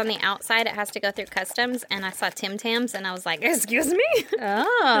 Because on the outside, it has to go through customs, and I saw Tim Tams, and I was like, excuse me?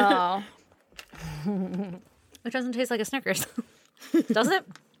 Oh. It doesn't taste like a Snickers. Does it?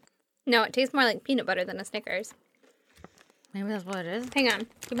 No, it tastes more like peanut butter than a Snickers. Maybe that's what it is. Hang on.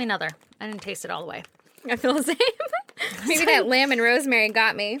 Give me another. I didn't taste it all the way. I feel the same. Maybe that lamb and rosemary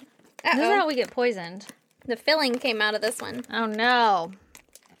got me. This is how we get poisoned. The filling came out of this one. Oh, no.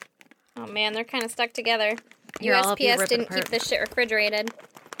 Oh, man, they're kind of stuck together. Here, I'll help you USPS rip it didn't keep apart. this shit refrigerated.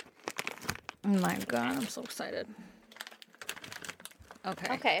 Oh, my God. I'm so excited.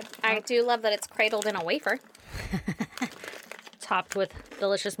 Okay. Okay. I do love that it's cradled in a wafer. Topped with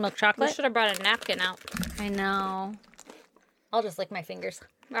delicious milk We chocolate. should have brought a napkin out. I know. I'll just lick my fingers.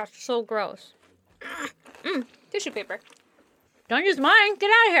 That's so gross. Tissue paper. Don't use mine. Get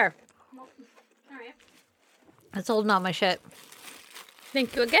out of here. All right. That's holding on my shit.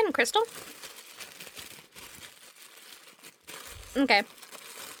 Thank you again, Crystal. Okay.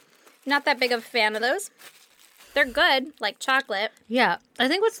 Not that big of a fan of those. They're good, like chocolate. Yeah. I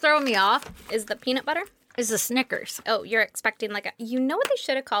think what's throwing me off Is the peanut butter? is the Snickers. Oh, you're expecting like a... You know what they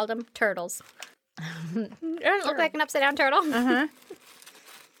should have called them? Turtles. Doesn't look like an upside-down turtle.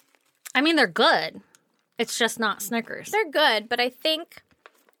 I mean, they're good. It's just not Snickers. They're good, but I think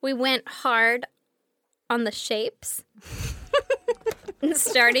we went hard on the shapes.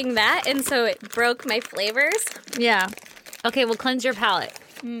 Starting that, and so it broke my flavors. Yeah. Okay, well, cleanse your palate.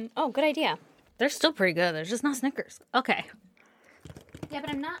 Oh, good idea. They're still pretty good. They're just not Snickers. Okay. Yeah, but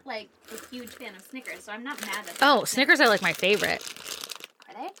I'm not like a huge fan of Snickers, so I'm not mad at Oh, Snickers are like my favorite.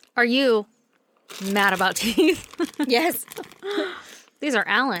 Are they? Are you mad about teeth? Yes. These are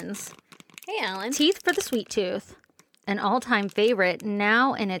Allen's. Hey, Alan. Teeth for the sweet tooth. An all-time favorite,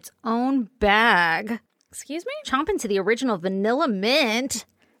 now in its own bag. Excuse me? Chomp into the original vanilla mint.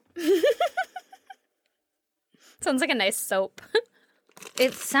 Sounds like a nice soap.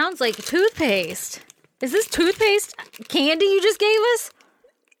 It sounds like toothpaste. Is this toothpaste candy you just gave us?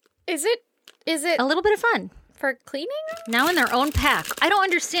 Is it A little bit of fun. for cleaning? Now in their own pack. I don't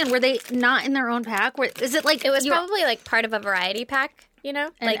understand. Were they not in their own pack? Is it like It was you're- probably like part of a variety pack, you know?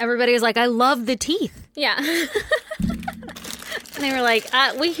 and Like, everybody was like, I love the teeth. yeah. And they were like,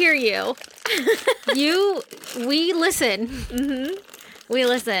 we hear you. We listen. Mm-hmm. We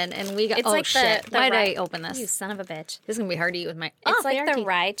listen, and we got. It's oh like shit! the Why did rye- I open this? You son of a bitch. This is gonna be hard to eat with my. It's they like are the teeth.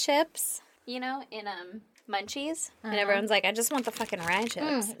 rye chips, you know, in Munchies. And everyone's like, I just want the fucking rye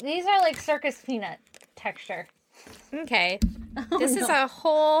chips. These are like circus peanut texture. Okay. This is a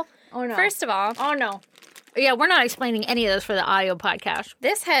whole... Oh no! First of all, oh no! Yeah, we're not explaining any of this for the audio podcast.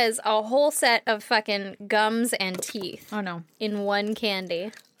 this has a whole set of fucking gums and teeth Oh no! in one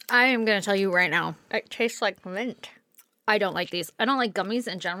candy. I am gonna tell you right now. It tastes like mint. I don't like these. I don't like gummies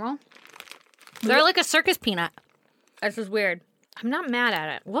in general. They're like a circus peanut. This is weird. I'm not mad at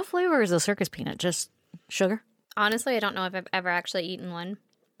it. What flavor is a circus peanut? Just sugar? Honestly, I don't know if I've ever actually eaten one.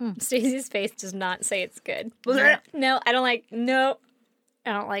 Stacey's face does not say it's good. Yeah. No, I don't like... No.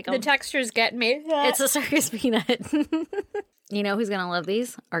 I don't like them. The textures get me. It's a circus peanut. You know who's gonna love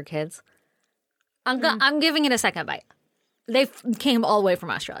these? Our kids. I'm giving it a second bite. They came all the way from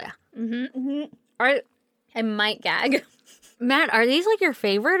Australia. I might gag. Matt, are these like your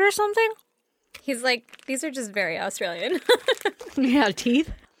favorite or something? He's like, these are just very Australian. Yeah,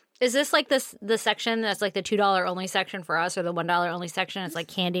 teeth. Is this like the section that's like the $2 only section for us, or the $1 only section? It's like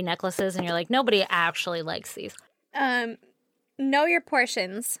candy necklaces, and you're like, nobody actually likes these. Know your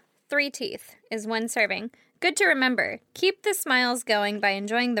portions. 3 teeth is 1 serving. Good to remember. Keep the smiles going by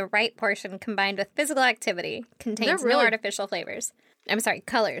enjoying the right portion combined with physical activity. Contains They're no really- artificial flavors. I'm sorry,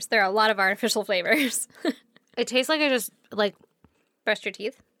 colors. There are a lot of artificial flavors. It tastes like I just like Brushed your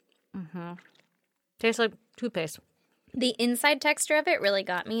teeth. tastes like toothpaste. The inside texture of it really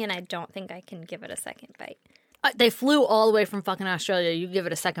got me, and I don't think I can give it a second bite. They flew all the way from fucking Australia. You give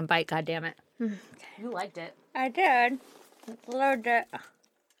it a second bite, goddammit. Okay. You liked it. I did. Loved it.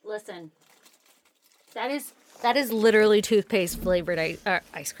 Listen, that is literally toothpaste flavored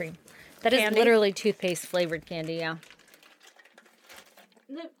ice cream. That is Candy? literally toothpaste flavored candy, yeah.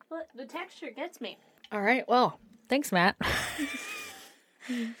 The texture gets me. All right, well, thanks, Matt.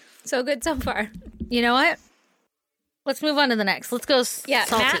 So good so far. You know what? Let's move on to the next. Let's go salty.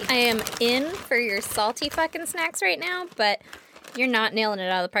 Matt, I am in for your salty fucking snacks right now, but you're not nailing it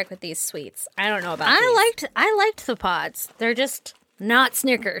out of the park with these sweets. I don't know about these. I liked the pods. They're just not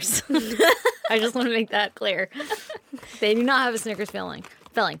Snickers. I just want to make that clear. They do not have a Snickers filling.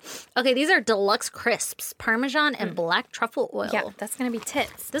 Okay, these are deluxe crisps, Parmesan and black truffle oil. Yeah, that's going to be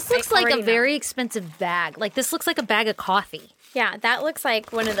tits. This looks like a very expensive bag. Like, this looks like a bag of coffee. Yeah, that looks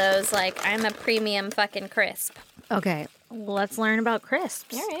like one of those, like, I'm a premium fucking crisp. Okay, let's learn about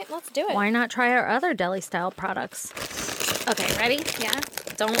crisps. All right, let's do it. Why not try our other deli-style products? Okay, ready? Yeah,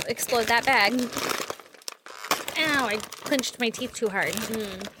 don't explode that bag. Ow, I clenched my teeth too hard.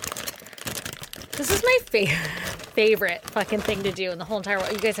 This is my favorite fucking thing to do in the whole entire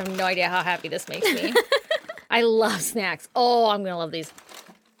world. You guys have no idea how happy this makes me. I love snacks. Oh, I'm going to love these.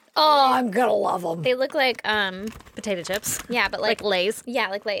 Oh, I'm going to love them. They look like, Potato chips. yeah, but Like Lay's. Yeah,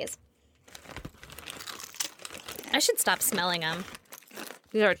 like Lay's. I should stop smelling them.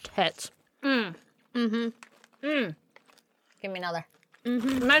 These are tits. Give me another.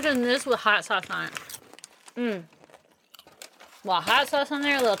 Imagine this with hot sauce on it. Well, hot sauce on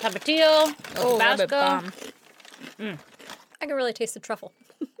there, a little tapatio, a little Tabasco. I can really taste the truffle.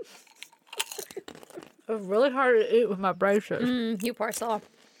 It's really hard to eat with my braces. You poor soul.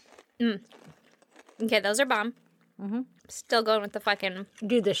 Okay, those are bomb. Still going with the fucking...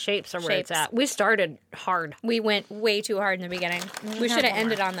 Dude, the shapes are where it's Shapes. at. We started hard. We went way too hard in the beginning. We should have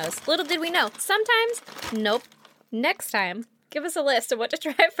ended on those. Little did we know. Sometimes, nope. Next time, give us a list of what to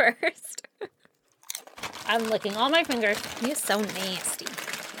try first. I'm licking all my fingers. You're so nasty.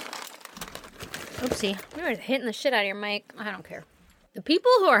 Oopsie. You were hitting the shit out of your mic. I don't care. The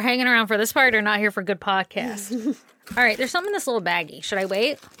people who are hanging around for this part are not here for good podcasts. All right, there's something in this little baggie. Should I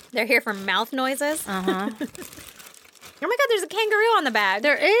wait? They're here for mouth noises. Uh-huh. Oh my god, there's a kangaroo on the bag.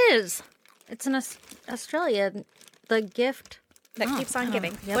 There is. It's in Australia. The gift. That keeps on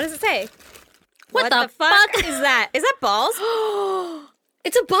giving. Yep. What does it say? What the fuck? is that? Is that balls?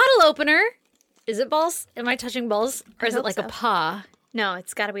 It's a bottle opener. Is it balls? Am I touching balls? Or is it hope like so. a paw? No,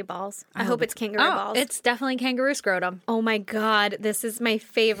 it's got to be balls. I hope it's kangaroo balls. It's definitely kangaroo scrotum. Oh my god, this is my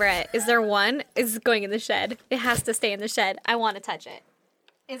favorite. Is there one? It's going in the shed. It has to stay in the shed. I want to touch it.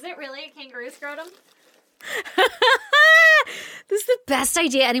 Is it really a kangaroo scrotum? This is the best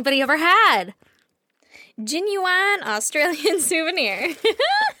idea anybody ever had. Genuine Australian souvenir.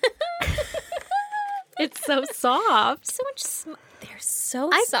 It's so soft. So much they're so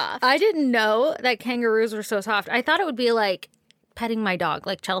soft. I didn't know that kangaroos were so soft. I thought it would be like petting my dog,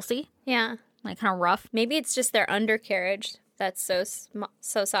 like Chelsea, Yeah. like kind of rough. Maybe it's just their undercarriage that's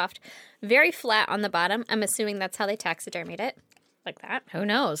so soft. Very flat on the bottom. I'm assuming that's how they taxidermied it. Like that. Who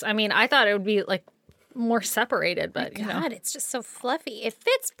knows? I mean, I thought it would be like more separated, but you know, God, it's just so fluffy. It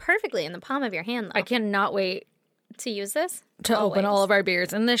fits perfectly in the palm of your hand, though. I cannot wait To use this? to open Always. all of our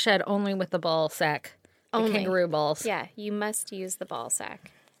beers in this shed only with the ball sack, the Only. kangaroo balls. Yeah, you must use the ball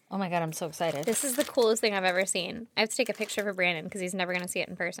sack. Oh my god, I'm so excited. This is the coolest thing I've ever seen. I have to take a picture for Brandon because he's never going to see it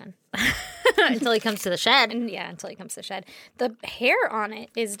in person. Until he comes to the shed. And yeah, until he comes to the shed. The hair on it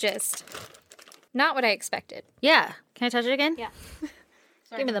is just not what I expected. Yeah. Can I touch it again? Yeah.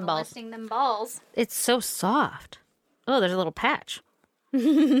 Give me them balls. Listing them balls. It's so soft. Oh, there's a little patch.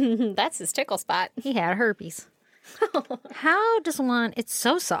 That's his tickle spot. He had herpes. How does one? It's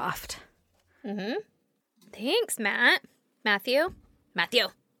so soft. Thanks, Matt. Matthew.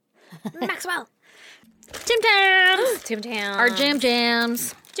 Maxwell. Tim Tams. Tim Tam. Our Jam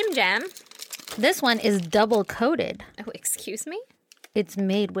Jams. Jim Jam. This one is double coated. Oh, excuse me? It's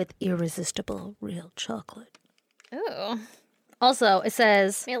made with irresistible real chocolate. Oh. Also, it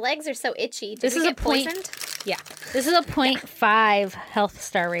says My legs are so itchy. Did This we is a get point- poisoned? yeah. This is a 0.5 health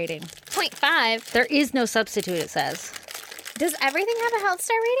star rating. 0.5. There is no substitute, it says. Does everything have a health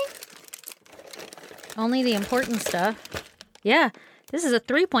star rating? Only the important stuff. Yeah. This is a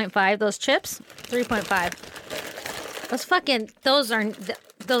 3.5. Those chips, 3.5.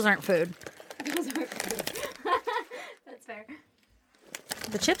 Those aren't food. That's fair.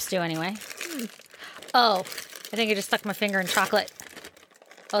 The chips do anyway. Oh, I think I just stuck my finger in chocolate.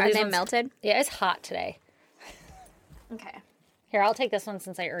 Oh, Are these they ones- melted? Yeah, it's hot today. Okay. Here, I'll take this one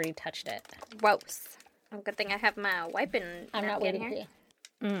since I already touched it. Gross. Oh, good thing I have my wiping I'm not napkin waiting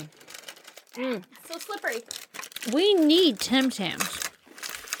for here. you. So slippery. We need Tim Tams.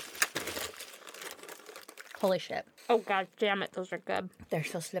 Holy shit. Oh, god damn it. Those are good. They're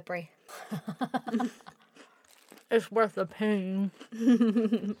so slippery. It's worth the pain.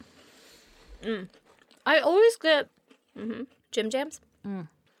 I always get... Jim Jams?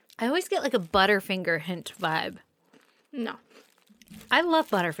 I always get like a Butterfinger hint vibe. No. I love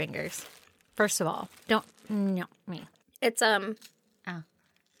Butterfingers. First of all, don't no me. It's, Ow.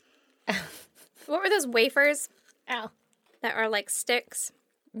 what were those wafers Ow. that are like sticks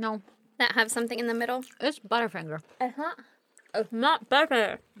No, that have something in the middle? it's Butterfinger. Uh-huh. It's not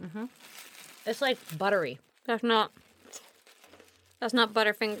butter. It's like buttery. That's not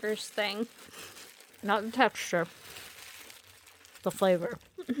Butterfinger's thing. Not the texture. The flavor.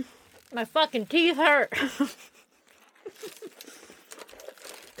 My fucking teeth hurt.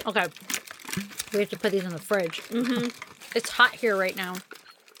 Okay. We have to put these in the fridge. It's hot here right now.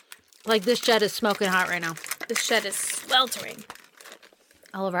 Like this shed is smoking hot right now. This shed is sweltering.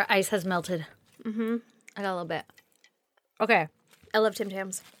 All of our ice has melted. I got a little bit. Okay. I love Tim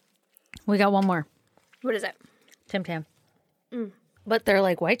Tams. We got one more. What is it? Tim Tam. But they're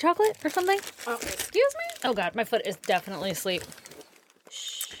like white chocolate or something? Oh, excuse me? Oh god, my foot is definitely asleep.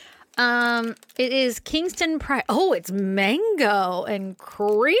 It is Kingston Pride. Oh, it's mango and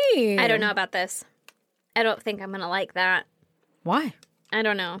cream. I don't know about this. I don't think I'm gonna like that. Why. I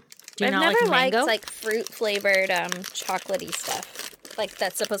don't know. Do you I've not never like mango? liked like fruit flavored chocolatey stuff. Like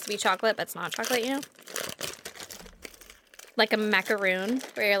that's supposed to be chocolate, but it's not chocolate, you know? Like a macaroon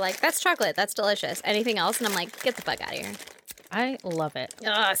where you're like, that's chocolate, that's delicious. Anything else? And I'm like, get the fuck out of here. I love it.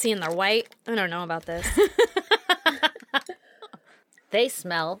 Ugh, seeing they're white. I don't know about this. They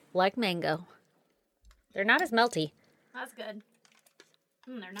smell like mango. They're not as melty. That's good.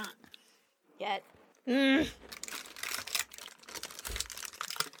 They're not. Yet.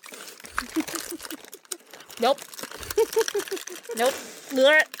 Nope. Nope.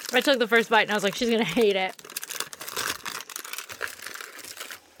 I took the first bite and I was like, she's gonna hate it.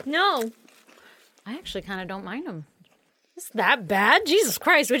 No. I actually kind of don't mind them. Is that bad? Jesus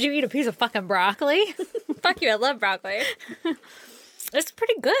Christ, would you eat a piece of fucking broccoli? Fuck you, I love broccoli. It's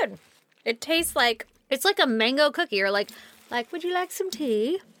pretty good. It tastes like It's like a mango cookie, or like, would you like some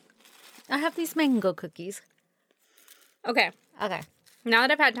tea? I have these mango cookies. okay. Okay. Now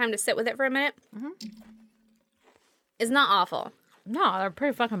that I've had time to sit with it for a minute, it's not awful, No, they're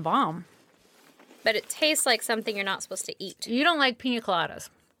pretty fucking bomb. but it tastes like something you're not supposed to eat. You don't like pina coladas.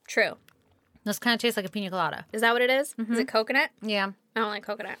 True. This kind of tastes like a pina colada. Is that what it is? Is it coconut? Yeah. I don't like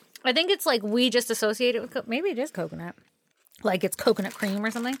coconut. I think it's like we just associate it with, maybe it is coconut. Like it's coconut cream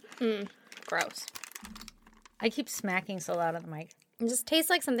or something. Gross. I keep smacking so loud on the mic. It just tastes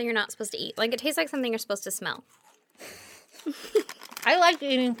like something you're not supposed to eat. Like it tastes like something you're supposed to smell. I like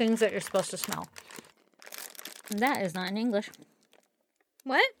eating things that you're supposed to smell. And that is not in English.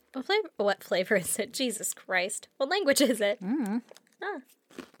 What? What flavor is it? Jesus Christ. What language is it?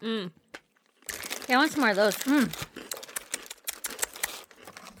 Yeah, I want some more of those.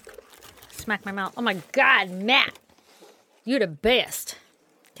 Smack my mouth. Oh my god, Matt. You're the best.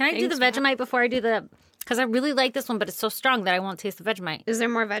 Can I do Thanks, the Vegemite before I do the... Because I really like this one, but it's so strong that I won't taste the Vegemite. Is there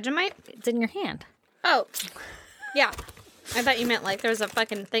more Vegemite? It's in your hand. Oh. Yeah. I thought you meant like there's a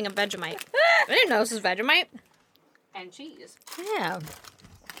fucking thing of Vegemite. I didn't know this was Vegemite. And cheese. Yeah.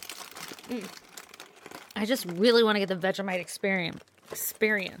 I just really want to get the Vegemite experience.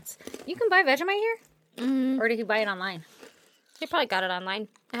 You can buy Vegemite here? Or did you buy it online? You probably got it online.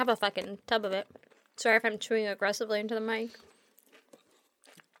 I have a fucking tub of it. Sorry if I'm chewing aggressively into the mic.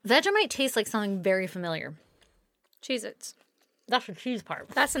 Vegemite tastes like something very familiar. Cheez-Its. That's the cheese part.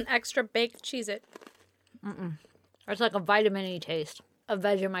 That's an extra baked Cheez-It. It's like a vitamin-y taste. A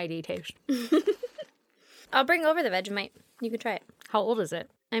Vegemite-y taste. I'll bring over the Vegemite. You can try it. How old is it?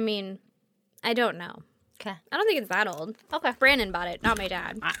 I mean, I don't know. Okay. I don't think it's that old. Okay. Brandon bought it, not my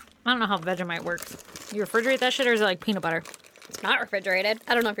dad. I don't know how Vegemite works. You refrigerate that shit or is it like peanut butter? It's not refrigerated.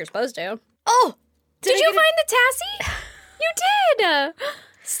 I don't know if you're supposed to. Oh! Did you find the Tassie? You did!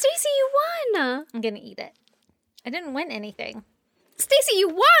 Stacy, you won! I'm gonna eat it. I didn't win anything. Stacy, you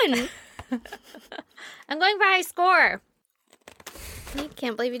won! I'm going for high score. I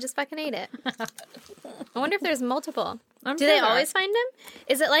can't believe you just fucking ate it. I wonder if there's multiple. I'm Do sure they there always find them?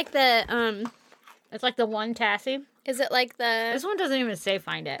 Is it like the, It's like the one Tassie. is it like the This one doesn't even say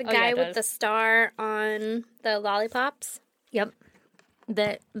find it. the guy with the star on the lollipops? Yep.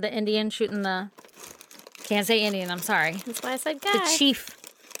 The Indian shooting the... Can't say Indian, I'm sorry. That's why I said guy. The chief.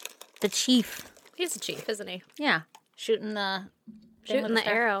 The chief. He's a chief, isn't he? Yeah. Shooting the... thing Shooting with the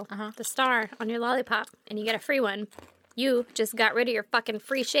star. arrow, Uh-huh. the star on your lollipop, and you get a free one. You just got rid of your fucking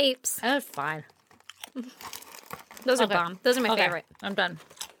free shapes. That's fine. Those are bomb. Those are my favorite. I'm done.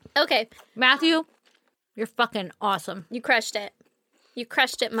 Okay. Matthew, you're fucking awesome. You crushed it. You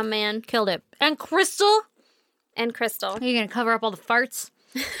crushed it, my man. Killed it. And Crystal, And Crystal. are you going to cover up all the farts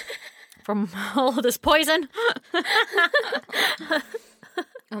from all of this poison?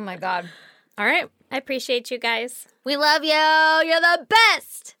 Oh, my God. All right. I appreciate you guys. We love you. You're the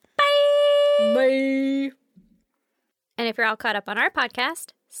best. Bye. Bye. And if you're all caught up on our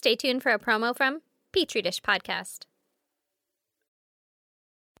podcast, stay tuned for a promo from Petri Dish Podcast.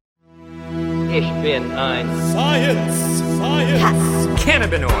 Ich bin ein Science!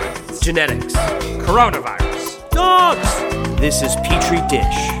 Cannabinoids. Genetics. Coronavirus. Dogs! This is Petri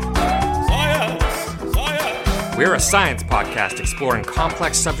Dish. Science! We're a science podcast exploring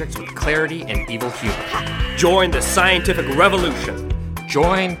complex subjects with clarity and evil humor. Join the scientific revolution.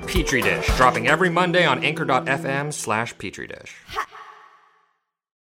 Join Petri Dish, dropping every Monday on anchor.fm/Petri Dish.